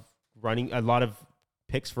lot of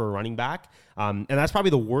picks for a running back. And that's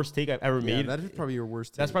probably the worst take I've ever made. That is probably your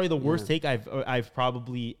worst take. That's probably the worst take I've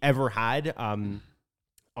probably ever had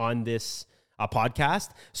on this podcast.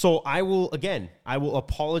 So I will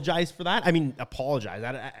apologize for that. I mean,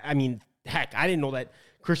 I mean, heck, I didn't know that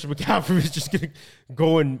Christian McCaffrey was just going to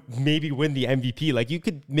go and maybe win the MVP. Like, you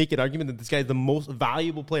could make an argument that this guy is the most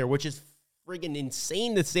valuable player, which is friggin'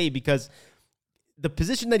 insane to say because the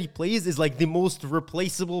position that he plays is like the most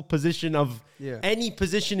replaceable position of any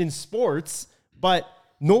position in sports, but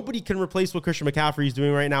nobody can replace what Christian McCaffrey is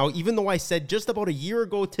doing right now, even though I said just about a year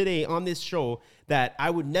ago today on this show that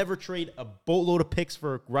I would never trade a boatload of picks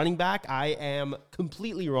for a running back. I am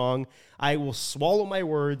completely wrong. I will swallow my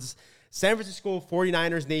words. San Francisco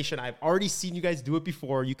 49ers Nation, I've already seen you guys do it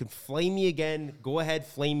before. You can flame me again. Go ahead,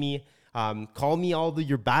 flame me. Call me all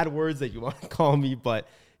your bad words that you want to call me, but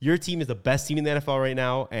your team is the best team in the NFL right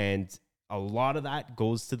now, and a lot of that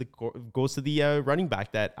goes to the running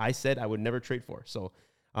back that I said I would never trade for. So,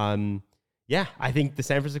 I think the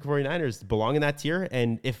San Francisco 49ers belong in that tier,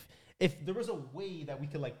 and if there was a way that we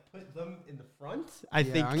could like put them in the front, I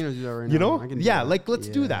think I'm gonna do that right now. Let's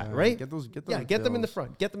do that, right? Get them in the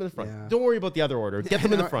front. Get them in the front. Yeah. Don't worry about the other order. Get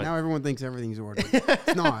them in the front. Now everyone thinks everything's ordered.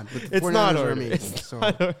 It's not. But the It's 49ers not are ordered. amazing, It's so.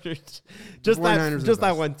 not ordered. Just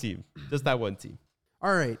That one team. Just that one team.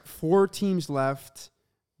 All right, 4 teams left.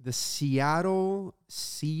 The Seattle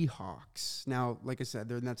Seahawks. Now, like I said,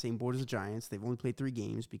 they're in that same boat as the Giants. They've only played 3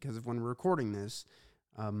 games because of when we're recording this.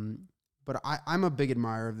 But I'm a big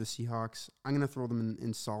admirer of the Seahawks. I'm going to throw them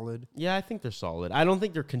in solid. Yeah, I think they're solid. I don't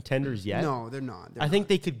think they're contenders yet. No, they're not. I think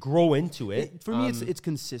they could grow into it. For me, it's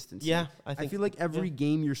consistency. Yeah, I feel like every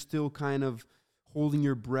game you're still kind of holding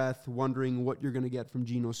your breath, wondering what you're going to get from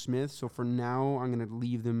Geno Smith. So for now, I'm going to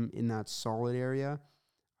leave them in that solid area.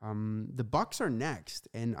 The Bucks are next,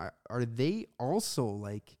 and are they also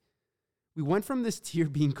like? We went from this tier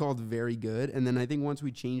being called very good, and then I think once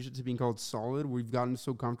we changed it to being called solid, we've gotten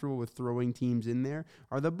so comfortable with throwing teams in there.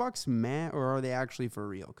 Are the Bucks meh, or are they actually for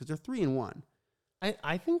real? Because they're 3-1.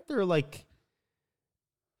 I think they're like.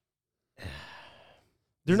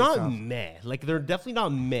 They're not meh. Like, they're definitely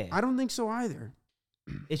not meh. I don't think so either.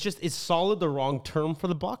 It's solid the wrong term for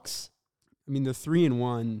the Bucks. I mean, they're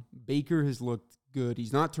 3-1. Baker has looked good.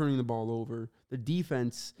 He's not turning the ball over. The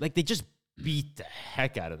defense, like, they just beat the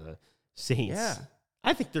heck out of the Saints. Yeah.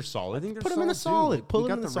 I think they're solid. I think they're Put them in the solid. solid. Put We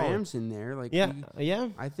them got in the the Rams in there. Like, yeah.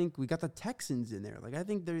 I think we got the Texans in there. Like, I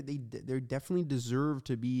think they definitely deserve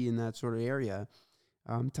to be in that sort of area.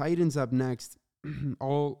 Titans up next.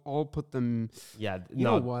 I'll put them. Yeah. You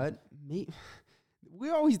know what? We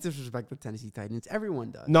always disrespect the Tennessee Titans.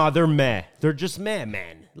 Everyone does. No, they're meh. They're just meh,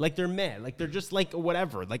 man. Like, they're meh. Like, they're just like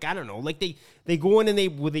whatever. Like, I don't know. Like, they go in and they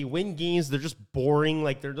win games. They're just boring.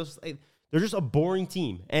 Like, they're just a boring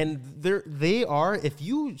team. And they are. If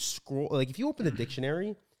you scroll, like, if you open the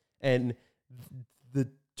dictionary and the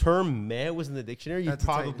term meh was in the dictionary, you'd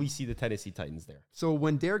probably see the Tennessee Titans there. So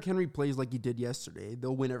when Derrick Henry plays like he did yesterday,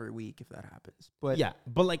 they'll win every week if that happens. But yeah,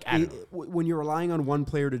 but like, I don't know. When you're relying on one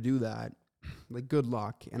player to do that, like, good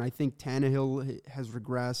luck. And I think Tannehill has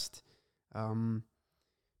regressed. They're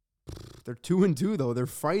 2-2 though. They're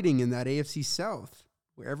fighting in that AFC South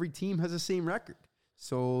where every team has the same record.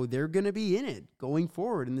 So they're going to be in it going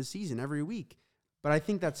forward in the season every week. But I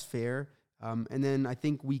think that's fair. And then I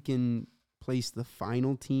think we can place the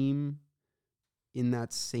final team in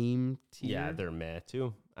that same tier. Yeah, they're meh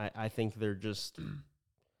too. I think they're just...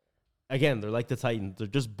 Again, they're like the Titans. They're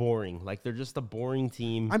just boring. Like, they're just a boring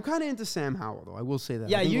team. I'm kind of into Sam Howell, though. I will say that.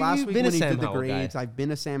 Yeah, last week been when a he Sam did the Howell grades, guy. I've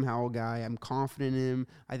been a Sam Howell guy. I'm confident in him.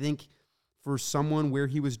 I think for someone where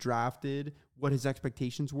he was drafted, what his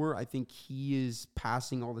expectations were, I think he is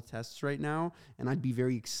passing all the tests right now. And I'd be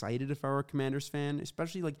very excited if I were a Commanders fan,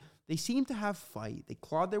 especially, like, they seem to have fight. They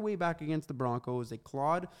clawed their way back against the Broncos. They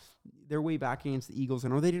clawed their way back against the Eagles. I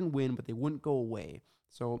know they didn't win, but they wouldn't go away.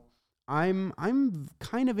 So I'm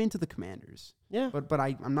kind of into the Commanders. Yeah. But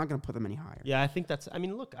I'm not going to put them any higher. Yeah, I think that's... I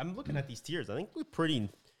mean, look, I'm looking at these tiers. I think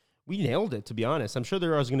we nailed it, to be honest. I'm sure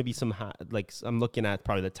there is going to be some... I'm looking at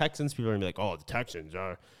probably the Texans. People are going to be like, oh, the Texans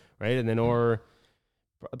are... Right? And then, or...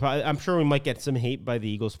 I'm sure we might get some hate by the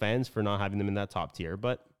Eagles fans for not having them in that top tier.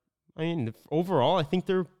 But, I mean, overall, I think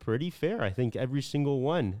they're pretty fair. I think every single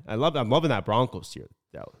one. I'm loving that Broncos tier,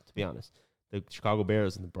 though, to be honest. The Chicago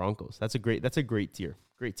Bears and the Broncos. That's a great tier.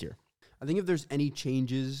 Great tier. I think if there's any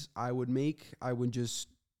changes I would make, I would just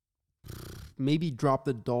maybe drop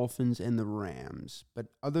the Dolphins and the Rams. But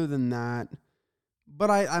other than that,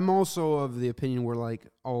 I'm also of the opinion where, like,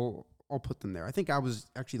 I'll I'll put them there. I think I was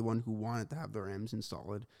actually the one who wanted to have the Rams in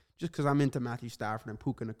solid, just because I'm into Matthew Stafford and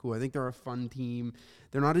Pocrnic. I think they're a fun team.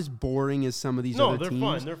 They're not as boring as some of these other teams.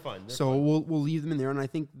 No, they're fun. So we'll leave them in there, and I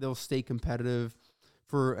think they'll stay competitive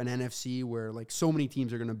for an NFC where like so many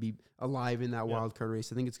teams are going to be alive in that wild card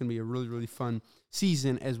race. I think it's going to be a really, really fun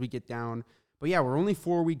season as we get down. But yeah, we're only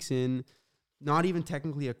 4 weeks in, not even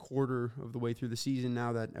technically a quarter of the way through the season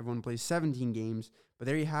now that everyone plays 17 games. But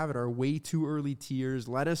there you have it, our way too early tiers.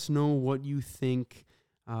 Let us know what you think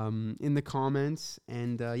in the comments.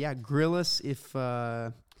 And grill us if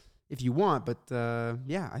you want. But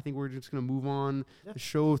I think we're just going to move on the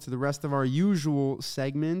show to the rest of our usual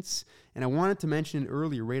segments. And I wanted to mention it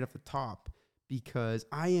earlier right off the top because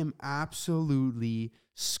I am absolutely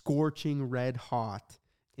scorching red hot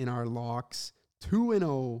in our locks.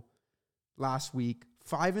 2-0 last week,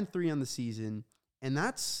 5-3 on the season, and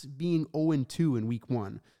that's being 0-2 in week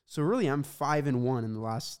 1. So really, I'm 5-1 in the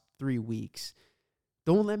last 3 weeks.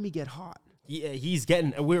 Don't let me get hot.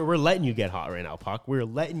 Yeah, we're letting you get hot right now, Puck. We're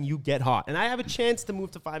letting you get hot. And I have a chance to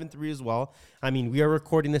move to 5-3 as well. I mean, we are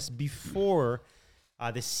recording this before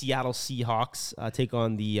the Seattle Seahawks take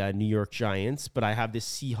on the New York Giants, but I have the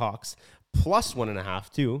Seahawks plus 1.5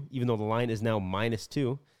 too, even though the line is now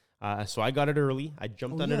 -2. So I got it early. I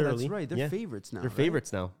jumped on it early. That's right. They're favorites now. They're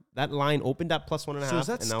favorites now. That line opened at plus 1.5. So is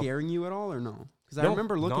that scaring you at all or no? Because No, I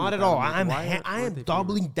remember looking not at at all. Like, I am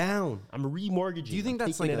doubling down. I'm remortgaging. Do you think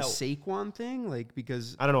that's like a Saquon thing? Like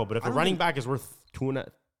because I don't know, but if a running back is worth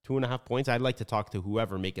 2.5 points, I'd like to talk to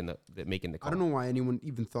whoever making the call. I don't know why anyone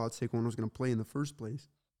even thought Saquon was going to play in the first place.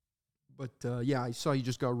 But I saw he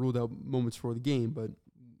just got ruled out moments before the game, but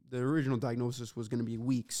the original diagnosis was going to be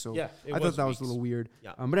weeks. So I thought that was a little weird.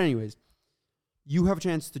 Yeah. But anyways, you have a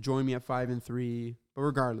chance to join me at 5-3. But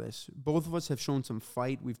regardless, both of us have shown some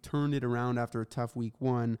fight. We've turned it around after a tough week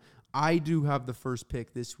 1. I do have the first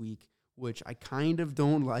pick this week, which I kind of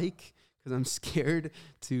don't like because I'm scared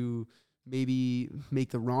to maybe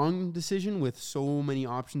make the wrong decision with so many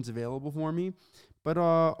options available for me. But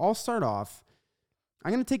I'll start off.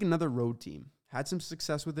 I'm going to take another road team. Had some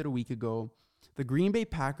success with it a week ago. The Green Bay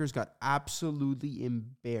Packers got absolutely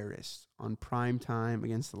embarrassed on prime time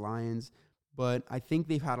against the Lions. But I think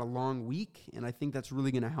they've had a long week, and I think that's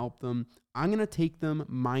really going to help them. I'm going to take them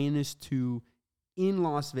 -2 in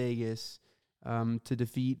Las Vegas to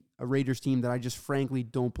defeat a Raiders team that I just frankly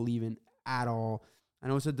don't believe in at all. I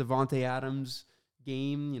know it's a Devontae Adams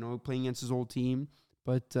game, playing against his old team,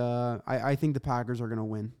 but I think the Packers are going to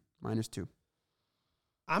win -2.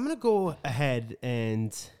 I'm going to go ahead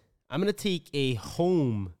and I'm going to take a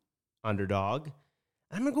home underdog.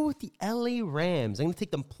 I'm going to go with the LA Rams. I'm going to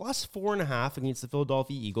take them plus 4.5 against the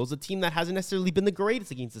Philadelphia Eagles, a team that hasn't necessarily been the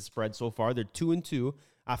greatest against the spread so far. They're 2-2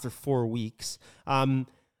 after 4 weeks.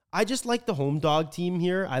 I just like the home dog team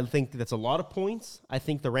here. I think that's a lot of points. I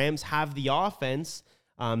think the Rams have the offense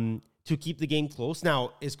to keep the game close.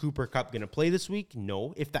 Now, is Cooper Kupp going to play this week?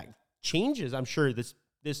 No. If that changes, I'm sure this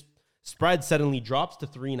spread suddenly drops to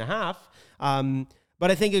 3.5. But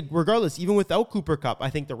I think regardless, even without Cooper Kupp, I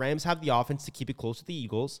think the Rams have the offense to keep it close to the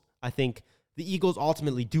Eagles. I think the Eagles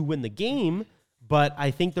ultimately do win the game, but I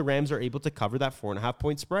think the Rams are able to cover that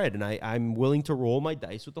 4.5-point spread, and I'm willing to roll my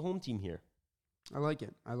dice with the home team here. I like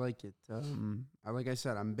it. Like I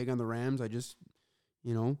said, I'm big on the Rams. I just,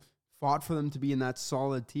 fought for them to be in that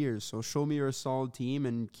solid tier. So show me you're a solid team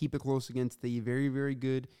and keep it close against the very, very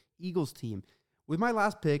good Eagles team. With my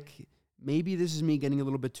last pick, maybe this is me getting a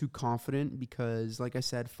little bit too confident because, like I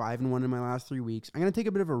said, 5-1 in my last 3 weeks. I'm going to take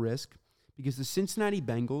a bit of a risk because the Cincinnati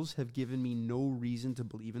Bengals have given me no reason to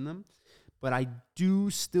believe in them. But I do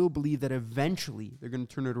still believe that eventually they're going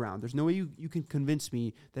to turn it around. There's no way you can convince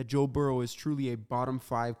me that Joe Burrow is truly a bottom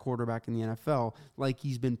 5 quarterback in the NFL like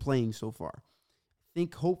he's been playing so far. I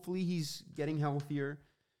think hopefully he's getting healthier.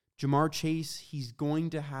 Jamar Chase, he's going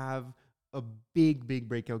to have a big, big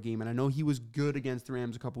breakout game. And I know he was good against the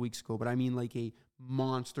Rams a couple weeks ago, but I mean like a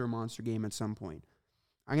monster game at some point.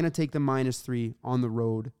 I'm going to take the -3 on the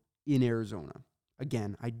road in Arizona.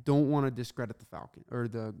 Again, I don't want to discredit the Falcons or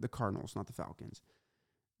the Cardinals, not the Falcons.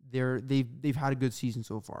 They've had a good season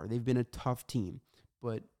so far. They've been a tough team.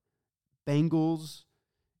 But Bengals,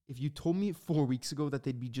 if you told me 4 weeks ago that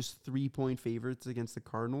they'd be just 3-point favorites against the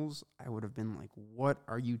Cardinals, I would have been like, what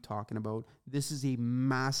are you talking about? This is a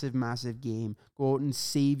massive, massive game. Go out and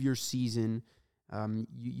save your season.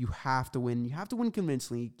 You have to win. You have to win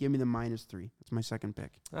convincingly. Give me the -3. That's my second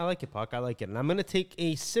pick. I like it, Puck. I like it. And I'm going to take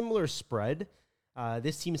a similar spread.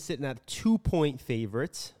 This team is sitting at 2-point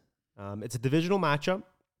favorites. It's a divisional matchup,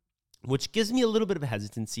 which gives me a little bit of a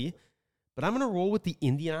hesitancy. But I'm going to roll with the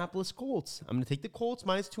Indianapolis Colts. I'm going to take the Colts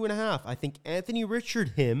 -2.5. I think Anthony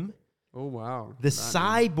Richardson Oh, wow. The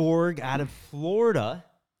cyborg out of Florida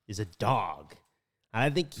is a dog. I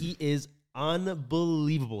think he is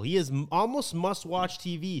unbelievable. He is almost must-watch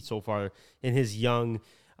TV so far in his young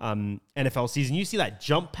NFL season. You see that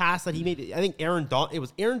jump pass that he made. I think Aaron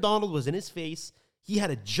Donald was in his face. He had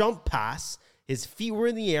a jump pass. His feet were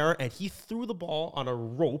in the air, and he threw the ball on a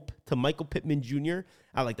rope to Michael Pittman Jr.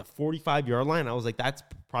 at like the 45-yard line. I was like, that's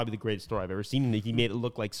probably the greatest throw I've ever seen, and he made it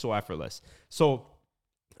look like so effortless. So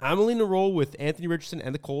I'm willing to roll with Anthony Richardson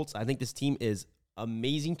and the Colts. I think this team is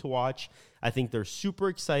amazing to watch. I think they're super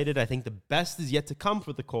excited. I think the best is yet to come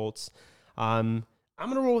for the Colts. I'm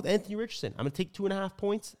going to roll with Anthony Richardson. I'm going to take 2.5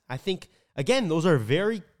 points. I think, again, those are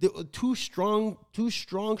two strong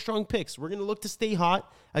picks. We're going to look to stay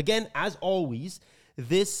hot. Again, as always,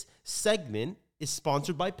 this segment is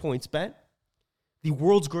sponsored by PointsBet, the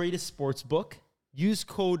world's greatest sports book. Use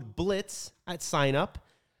code BLITZ at sign up.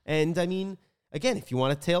 And I mean, again, if you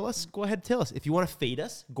want to tail us, go ahead and tail us. If you want to fade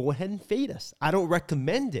us, go ahead and fade us. I don't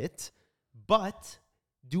recommend it, but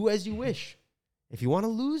do as you wish. If you want to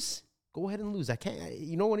lose, go ahead and lose.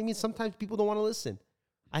 You know what I mean? Sometimes people don't want to listen.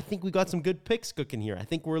 I think we got some good picks cooking here. I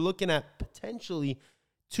think we're looking at potentially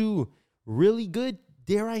 2 really good,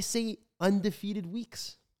 dare I say, undefeated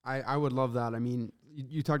weeks. I would love that. I mean,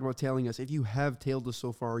 you talked about tailing us. If you have tailed us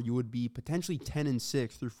so far, you would be potentially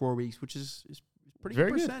 10-6 through 4 weeks, which is pretty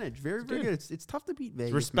good percentage. Very good. It's tough to beat Vegas.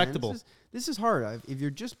 It's respectable. This is hard. If you're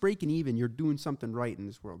just breaking even, you're doing something right in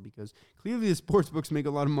this world, because clearly the sports books make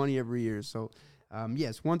a lot of money every year. So,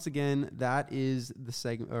 yes, once again, that is the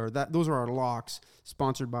segment, or those are our locks,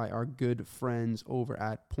 sponsored by our good friends over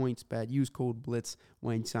at PointsBet. Use code BLITZ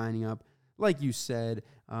when signing up, like you said.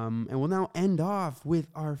 And we'll now end off with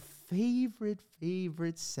our favorite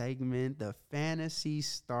segment, the fantasy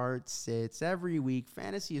start sits. Every week,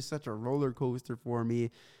 fantasy is such a roller coaster for me.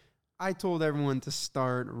 I told everyone to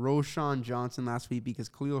start Roshan Johnson last week because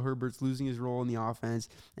Khalil Herbert's losing his role in the offense,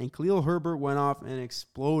 and Khalil Herbert went off and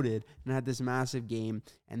exploded and had this massive game,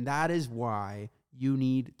 and that is why you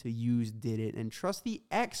need to use Did It and trust the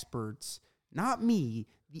experts, not me,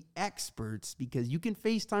 the experts, because you can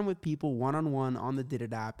FaceTime with people one-on-one on the Did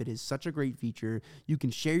It app. It is such a great feature. You can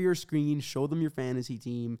share your screen, show them your fantasy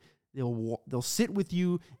team. They'll sit with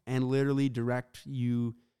you and literally direct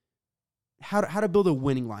you how to build a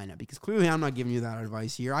winning lineup, because clearly I'm not giving you that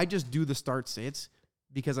advice here. I just do the start sits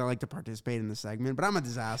because I like to participate in the segment, but I'm a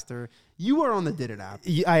disaster. You are on the Did It app.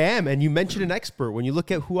 I am, and you mentioned an expert. When you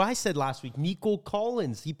look at who I said last week, Nico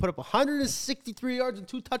Collins, he put up 163 yards and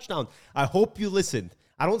 2 touchdowns. I hope you listened.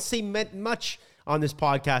 I don't say much on this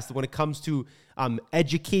podcast when it comes to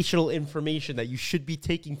educational information that you should be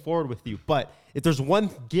taking forward with you. But if there's one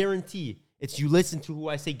guarantee, it's you listen to who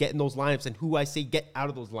I say get in those lineups and who I say get out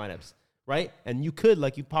of those lineups, right? And you could,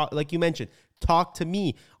 like you mentioned, talk to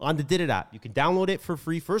me on the Did It app. You can download it for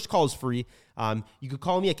free. First call is free. You could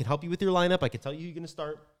call me. I can help you with your lineup. I can tell you who you're going to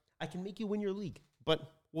start. I can make you win your league.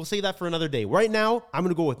 But we'll save that for another day. Right now, I'm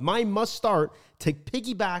going to go with my must start to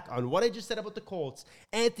piggyback on what I just said about the Colts.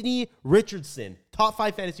 Anthony Richardson, top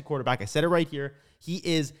 5 fantasy quarterback. I said it right here.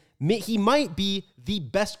 He might be the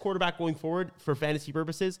best quarterback going forward for fantasy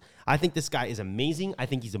purposes. I think this guy is amazing. I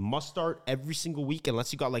think he's a must start every single week,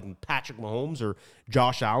 unless you got like Patrick Mahomes or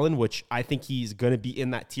Josh Allen, which I think he's going to be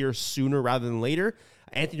in that tier sooner rather than later.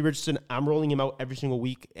 Anthony Richardson, I'm rolling him out every single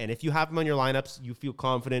week. And if you have him on your lineups, you feel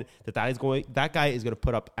confident that guy is going to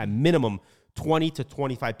put up a minimum 20 to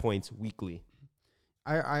 25 points weekly.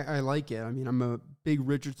 I like it. I mean, I'm a big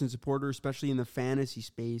Richardson supporter, especially in the fantasy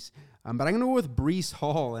space. But I'm going to go with Breece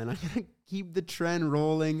Hall, and I'm going to keep the trend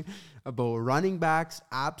rolling about running backs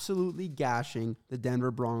absolutely gashing the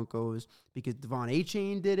Denver Broncos, because Devon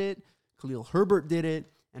Achane did it, Khalil Herbert did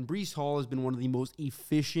it, and Breece Hall has been one of the most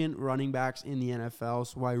efficient running backs in the NFL.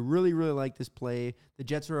 So I really, really like this play. The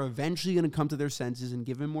Jets are eventually going to come to their senses and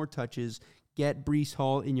give him more touches. Get Breece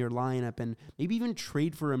Hall in your lineup and maybe even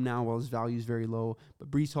trade for him now while his value is very low. But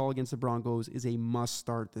Breece Hall against the Broncos is a must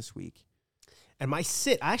start this week. And my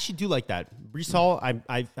sit, I actually do like that. Breece Hall,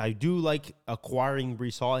 I do like acquiring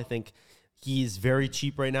Breece Hall. I think he's very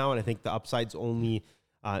cheap right now, and I think the upside's only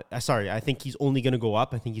I think he's only going to go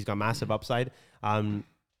up. I think he's got massive upside.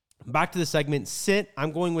 Back to the segment, sit.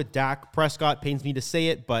 I'm going with Dak Prescott. Pains me to say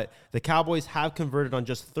it, but the Cowboys have converted on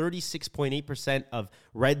just 36.8% of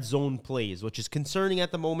red zone plays, which is concerning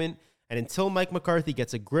at the moment. And until Mike McCarthy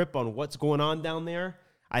gets a grip on what's going on down there,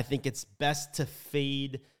 I think it's best to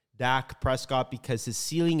fade Dak Prescott because his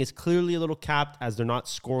ceiling is clearly a little capped as they're not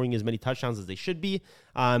scoring as many touchdowns as they should be.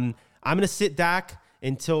 I'm going to sit Dak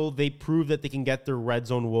until they prove that they can get their red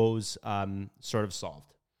zone woes sort of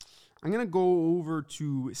solved. I'm going to go over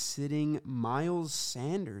to sitting Miles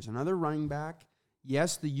Sanders, another running back.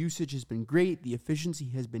 Yes, the usage has been great. The efficiency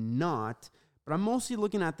has been not. But I'm mostly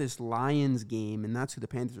looking at this Lions game, and that's who the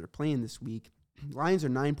Panthers are playing this week. Lions are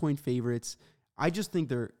 9-point favorites. I just think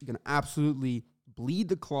they're going to absolutely bleed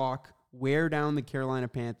the clock, wear down the Carolina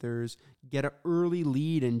Panthers, get an early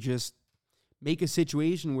lead, and just make a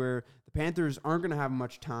situation where the Panthers aren't going to have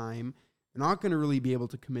much time. They're not going to really be able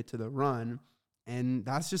to commit to the run. And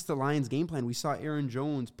that's just the Lions' game plan. We saw Aaron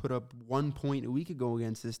Jones put up 1 point a week ago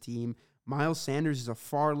against this team. Miles Sanders is a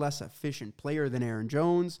far less efficient player than Aaron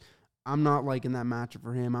Jones. I'm not liking that matchup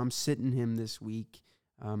for him. I'm sitting him this week.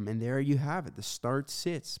 And there you have it. The start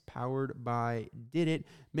sits, powered by Did It.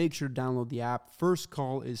 Make sure to download the app. First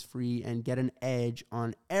call is free, and get an edge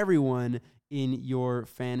on everyone in your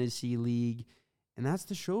fantasy league. And that's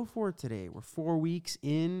the show for today. We're 4 weeks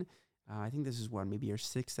in. I think this is maybe our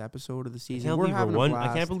 6th episode of the season.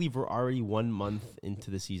 I can't believe we're already 1 month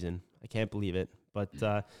into the season. I can't believe it. But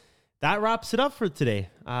that wraps it up for today.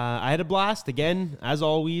 I had a blast. Again, as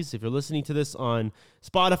always, if you're listening to this on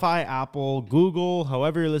Spotify, Apple, Google,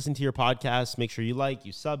 however you're listening to your podcast, make sure you like,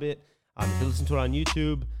 you sub it. If you listen to it on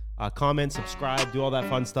YouTube, comment, subscribe, do all that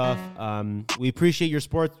fun stuff. We appreciate your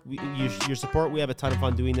support. Your support. We have a ton of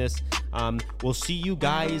fun doing this. We'll see you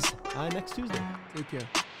guys next Tuesday. Take care.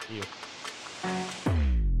 See you.